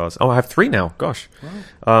 Amazing guitars. Oh, I have three now. Gosh.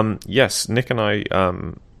 Wow. Yes, Nick and I.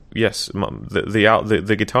 Yes,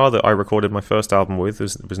 the guitar that I recorded my first album with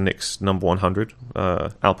was Nick's number 100,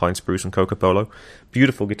 Alpine Spruce and Coca Polo.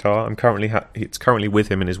 Beautiful guitar. It's currently with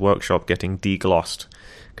him in his workshop getting deglossed,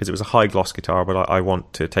 because it was a high gloss guitar, but I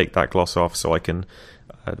want to take that gloss off so I can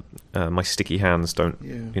my sticky hands don't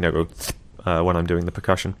go when I'm doing the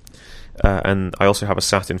percussion. And I also have a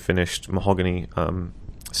satin finished mahogany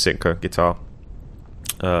Sitka guitar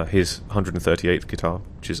his 138th guitar,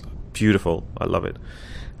 which is beautiful. I love it.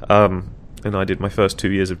 And I did my first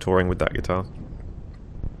 2 years of touring with that guitar.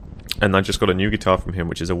 And I just got a new guitar from him,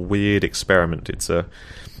 which is a weird experiment. It's a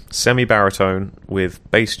semi-baritone with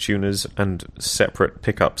bass tuners and separate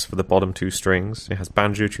pickups for the bottom 2 strings. It has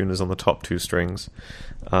banjo tuners on the top 2 strings.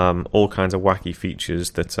 All kinds of wacky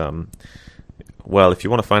features that, well, if you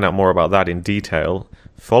want to find out more about that in detail,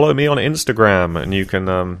 follow me on Instagram, and you can,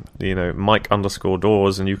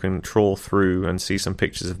 Mike_Dawes, and you can trawl through and see some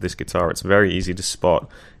pictures of this guitar. It's very easy to spot.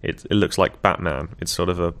 It looks like Batman. It's sort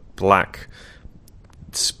of a black,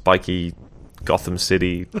 spiky Gotham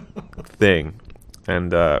City thing,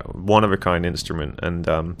 and one-of-a-kind instrument,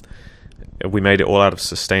 and we made it all out of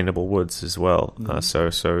sustainable woods as well. So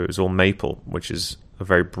it was all maple, which is a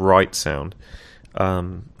very bright sound.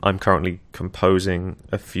 I'm currently composing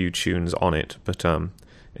a few tunes on it, but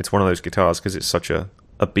it's one of those guitars, because it's such a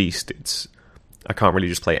beast. I can't really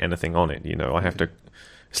just play anything on it. I have to.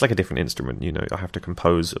 It's like a different instrument. I have to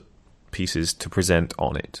compose pieces to present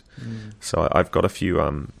on it. So I've got a few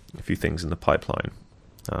things in the pipeline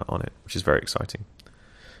on it, which is very exciting.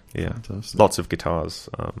 Yeah, fantastic. Lots of guitars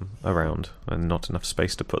around, and not enough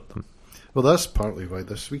space to put them. Well, that's partly why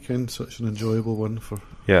this weekend's such an enjoyable one for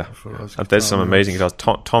us. And there's some amazing guitars.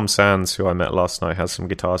 Tom Sands, who I met last night, has some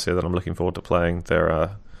guitars here that I'm looking forward to playing.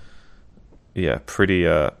 They're pretty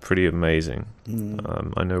amazing.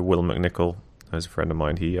 I know Will McNichol, who's a friend of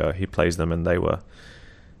mine. He plays them, and they were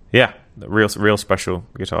real special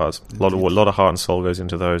guitars. A lot of heart and soul goes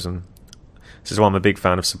into those, and this is why I'm a big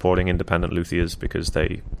fan of supporting independent luthiers, because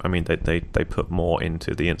they put more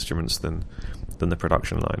into the instruments than the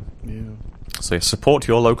production line. Yeah. So support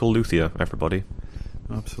your local luthier, everybody.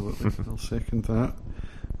 Absolutely. I'll second that.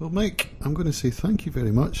 Well, Mike, I'm going to say thank you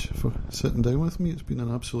very much for sitting down with me. It's been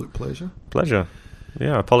an absolute pleasure.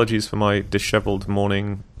 Yeah, apologies for my dishevelled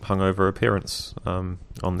morning hungover appearance on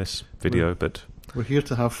this video, but we're here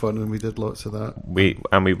to have fun, and we did lots of that. We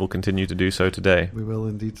will continue to do so today. We will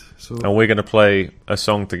indeed. And we're going to play a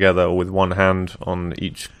song together with one hand on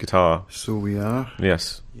each guitar. So we are.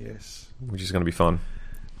 Yes. Which is going to be fun.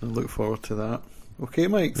 I look forward to that. Okay,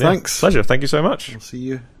 Mike, thanks. Pleasure. Thank you so much. I'll see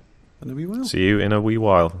you in a wee while. See you in a wee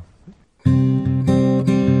while.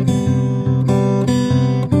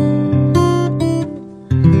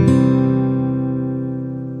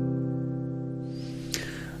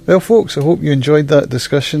 Well, folks, I hope you enjoyed that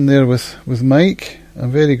discussion there with Mike.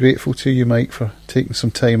 I'm very grateful to you, Mike, for taking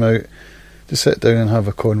some time out to sit down and have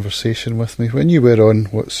a conversation with me when you were on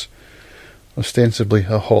what's ostensibly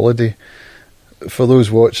a holiday. For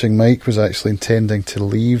those watching, Mike was actually intending to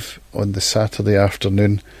leave on the Saturday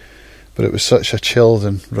afternoon, but it was such a chilled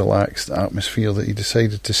and relaxed atmosphere that he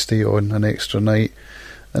decided to stay on an extra night,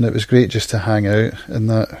 and it was great just to hang out in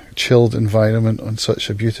that chilled environment on such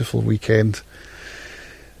a beautiful weekend.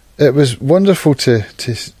 It was wonderful to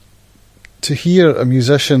hear a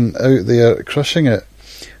musician out there crushing it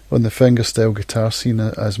on the fingerstyle guitar scene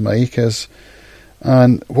as Mike is,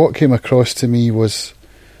 and what came across to me was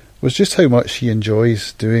just how much he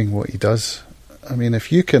enjoys doing what he does. I mean,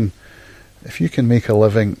 if you can make a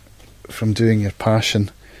living from doing your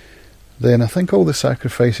passion, then I think all the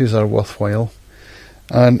sacrifices are worthwhile.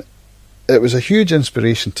 And it was a huge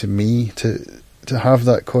inspiration to me to have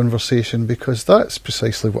that conversation, because that's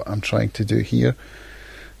precisely what I'm trying to do here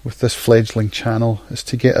with this fledgling channel, is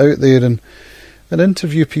to get out there and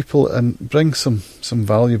interview people and bring some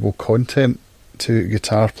valuable content to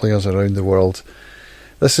guitar players around the world.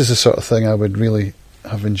 This is the sort of thing I would really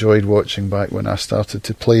have enjoyed watching back when I started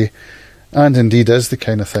to play, and indeed is the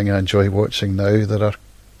kind of thing I enjoy watching now. There are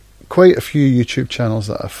quite a few YouTube channels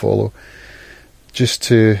that I follow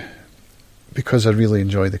because I really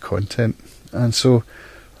enjoy the content. And so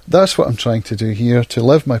that's what I'm trying to do here, to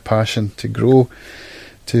live my passion, to grow,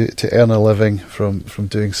 to earn a living from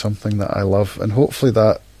doing something that I love, and hopefully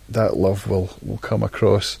that love will come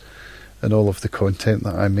across in all of the content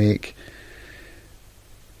that I make.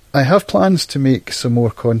 I have plans to make some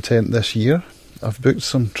more content this year. I've booked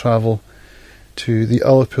some travel to the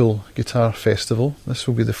Ullapool Guitar Festival. This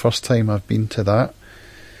will be the first time I've been to that.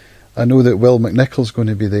 I know that Will McNichol's going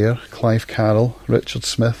to be there, Clive Carroll, Richard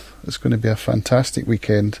Smith. It's going to be a fantastic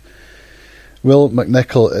weekend. Will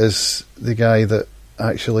McNichol is the guy that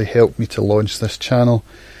actually helped me to launch this channel,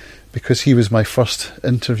 because he was my first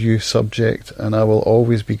interview subject, and I will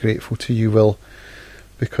always be grateful to you, Will,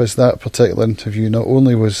 because that particular interview not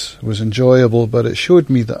only was enjoyable, but it showed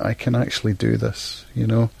me that I can actually do this.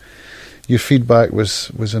 Your feedback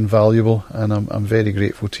was invaluable, and I'm very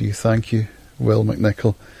grateful to you. Thank you, Will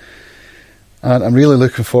McNichol. And I'm really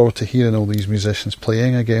looking forward to hearing all these musicians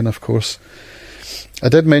playing again, of course. I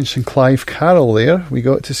did mention Clive Carroll there. We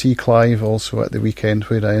got to see Clive also at the weekend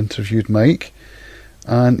where I interviewed Mike.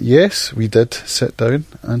 And yes, we did sit down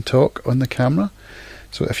and talk on the camera.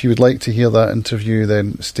 So if you would like to hear that interview,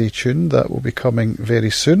 then stay tuned. That will be coming very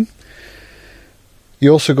soon.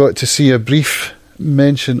 You also got to see a brief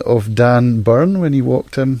mention of Dan Byrne when he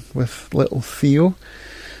walked in with little Theo.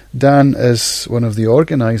 Dan is one of the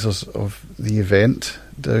organisers of the event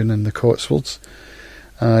down in the Cotswolds,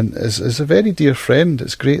 and is a very dear friend.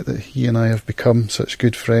 It's great that he and I have become such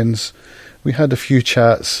good friends. We had a few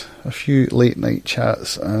chats, a few late night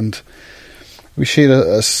chats, and we share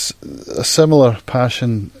a similar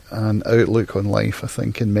passion and outlook on life, I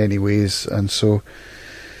think, in many ways. And so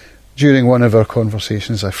during one of our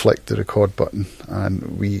conversations, I flicked the record button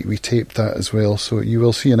and we taped that as well. So you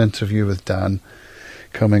will see an interview with Dan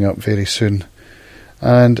coming up very soon.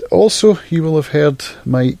 And also, you will have heard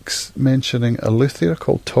Mike's mentioning a luthier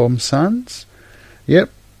called Tom Sands. Yep,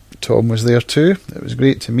 Tom was there too. It was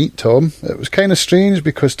great to meet Tom. It was kind of strange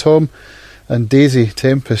because Tom and Daisy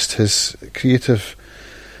Tempest, his creative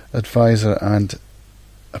advisor and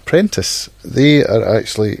apprentice, they are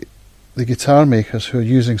actually the guitar makers who are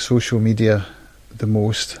using social media the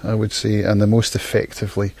most, I would say, and the most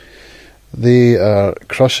effectively. They are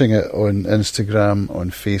crushing it on Instagram,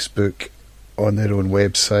 on Facebook, on their own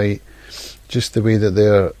website. Just the way that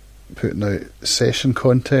they're putting out session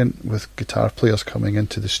content with guitar players coming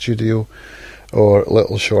into the studio, or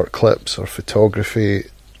little short clips or photography.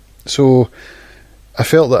 So I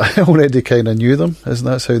felt that I already kind of knew them, as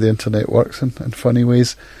that's how the internet works in funny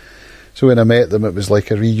ways. So when I met them, it was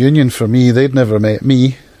like a reunion for me. They'd never met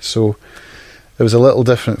me, so it was a little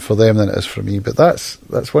different for them than it is for me. But that's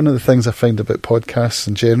one of the things I find about podcasts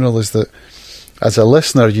in general, is that as a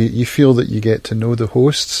listener, you feel that you get to know the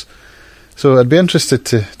hosts. So I'd be interested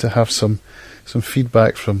to have some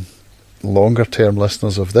feedback from longer term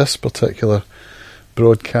listeners of this particular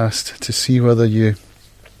broadcast, to see whether you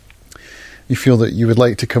feel that you would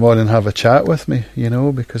like to come on and have a chat with me,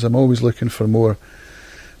 because I'm always looking for more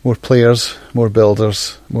players, more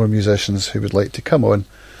builders, more musicians who would like to come on.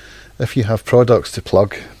 If you have products to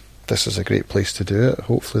plug, this is a great place to do it.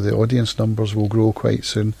 Hopefully the audience numbers will grow quite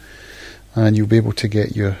soon, and you'll be able to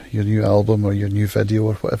get your new album or your new video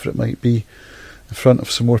or whatever it might be in front of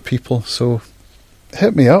some more people. So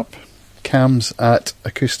hit me up.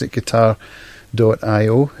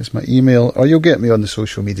 cams@acousticguitar.io is my email, or you'll get me on the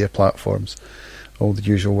social media platforms, all the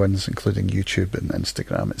usual ones, including YouTube and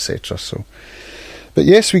Instagram, etc. But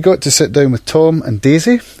yes, we got to sit down with Tom and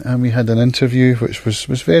Daisy, and we had an interview which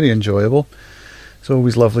was very enjoyable. It's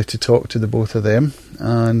always lovely to talk to the both of them.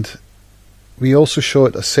 And we also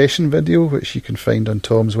shot a session video, which you can find on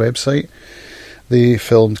Tom's website. They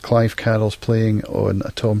filmed Clive Carroll's playing on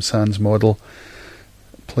a Tom Sands model,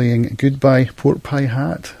 playing Goodbye Pork Pie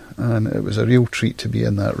Hat, and it was a real treat to be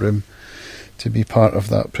in that room, to be part of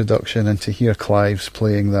that production, and to hear Clive's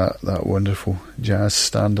playing that wonderful jazz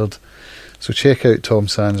standard. So check out Tom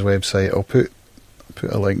Sands' website. I'll put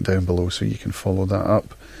a link down below so you can follow that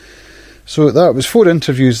up. So that was 4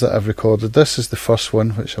 interviews that I've recorded. This is the first one,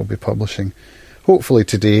 which I'll be publishing hopefully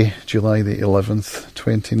today, July the 11th,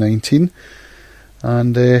 2019.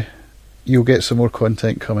 And you'll get some more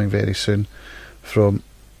content coming very soon from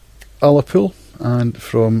Ullapool and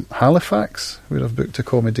from Halifax, where I've booked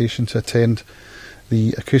accommodation to attend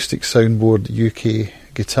the Acoustic Soundboard UK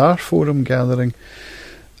Guitar Forum gathering,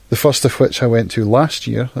 the first of which I went to last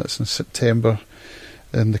year. That's in September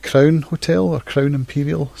in the Crown Hotel, or Crown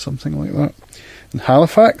Imperial, something like that, in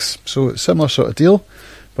Halifax. So it's a similar sort of deal.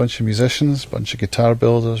 Bunch of musicians, bunch of guitar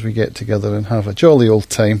builders. We get together and have a jolly old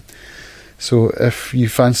time. So if you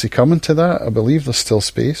fancy coming to that, I believe there's still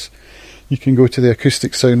space. You can go to the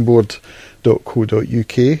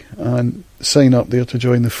acousticsoundboard.co.uk and sign up there to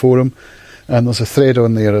join the forum. And there's a thread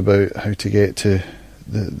on there about how to get to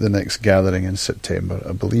the next gathering in September.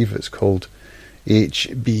 I believe it's called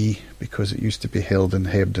HB, because it used to be held in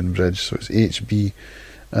Hebden Bridge. So it's HB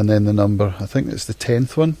and then the number. I think it's the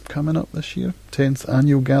 10th one coming up this year, 10th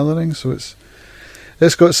annual gathering. So it's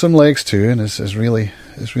got some legs too, and it's really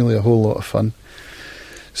a whole lot of fun.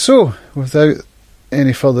 So without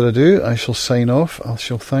any further ado, I shall sign off. I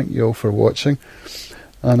shall thank you all for watching,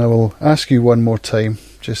 and I will ask you one more time,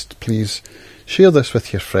 just please share this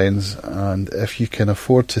with your friends, and if you can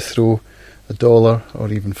afford to throw $1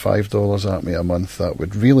 or even $5 at me a month, that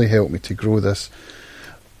would really help me to grow this.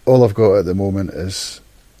 All I've got at the moment is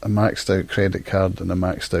a maxed out credit card and a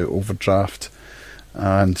maxed out overdraft,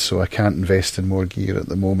 and so I can't invest in more gear at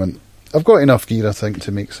the moment. I've got enough gear, I think,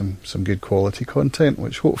 to make some good quality content,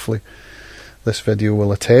 which hopefully this video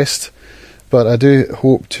will attest. But I do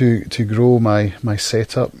hope to grow my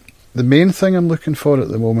setup. The main thing I'm looking for at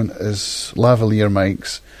the moment is lavalier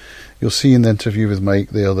mics. You'll see in the interview with Mike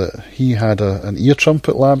there that he had an Ear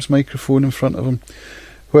Trumpet Labs microphone in front of him,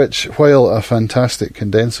 which, while a fantastic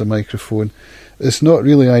condenser microphone, is not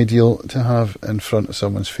really ideal to have in front of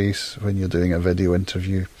someone's face when you're doing a video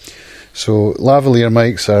interview. So lavalier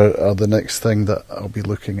mics are the next thing that I'll be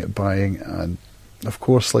looking at buying, and of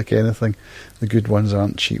course, like anything, the good ones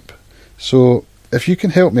aren't cheap. So if you can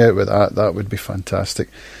help me out with that, that would be fantastic.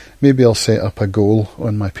 Maybe I'll set up a goal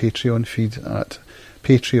on my Patreon feed at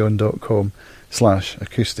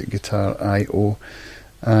patreon.com/acousticguitarIO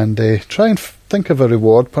and try and think of a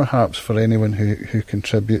reward perhaps for anyone who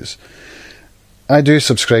contributes. I do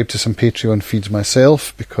subscribe to some Patreon feeds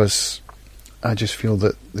myself because I just feel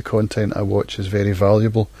that the content I watch is very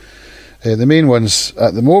valuable. The main ones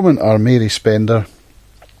at the moment are Mary Spender,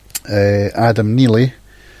 Adam Neely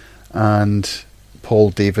and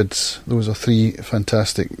Paul Davids. Those are three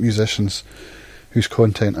fantastic musicians whose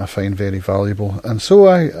content I find very valuable, and so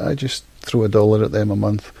I just throw $1 at them a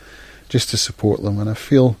month just to support them, and I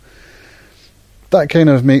feel that kind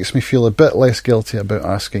of makes me feel a bit less guilty about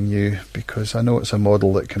asking you, because I know it's a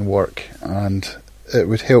model that can work and it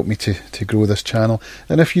would help me to grow this channel.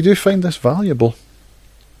 And if you do find this valuable,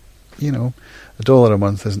 you know, $1 a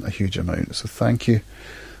month isn't a huge amount, so thank you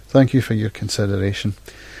for your consideration.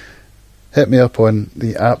 Hit me up on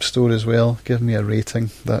the App Store as well. Give me a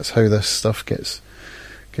rating. That's how this stuff gets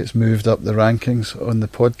moved up the rankings on the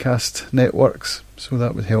podcast networks. So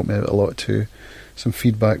that would help me out a lot too. Some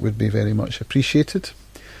feedback would be very much appreciated.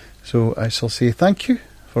 So I shall say thank you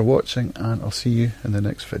for watching, and I'll see you in the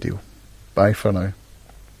next video. Bye for now.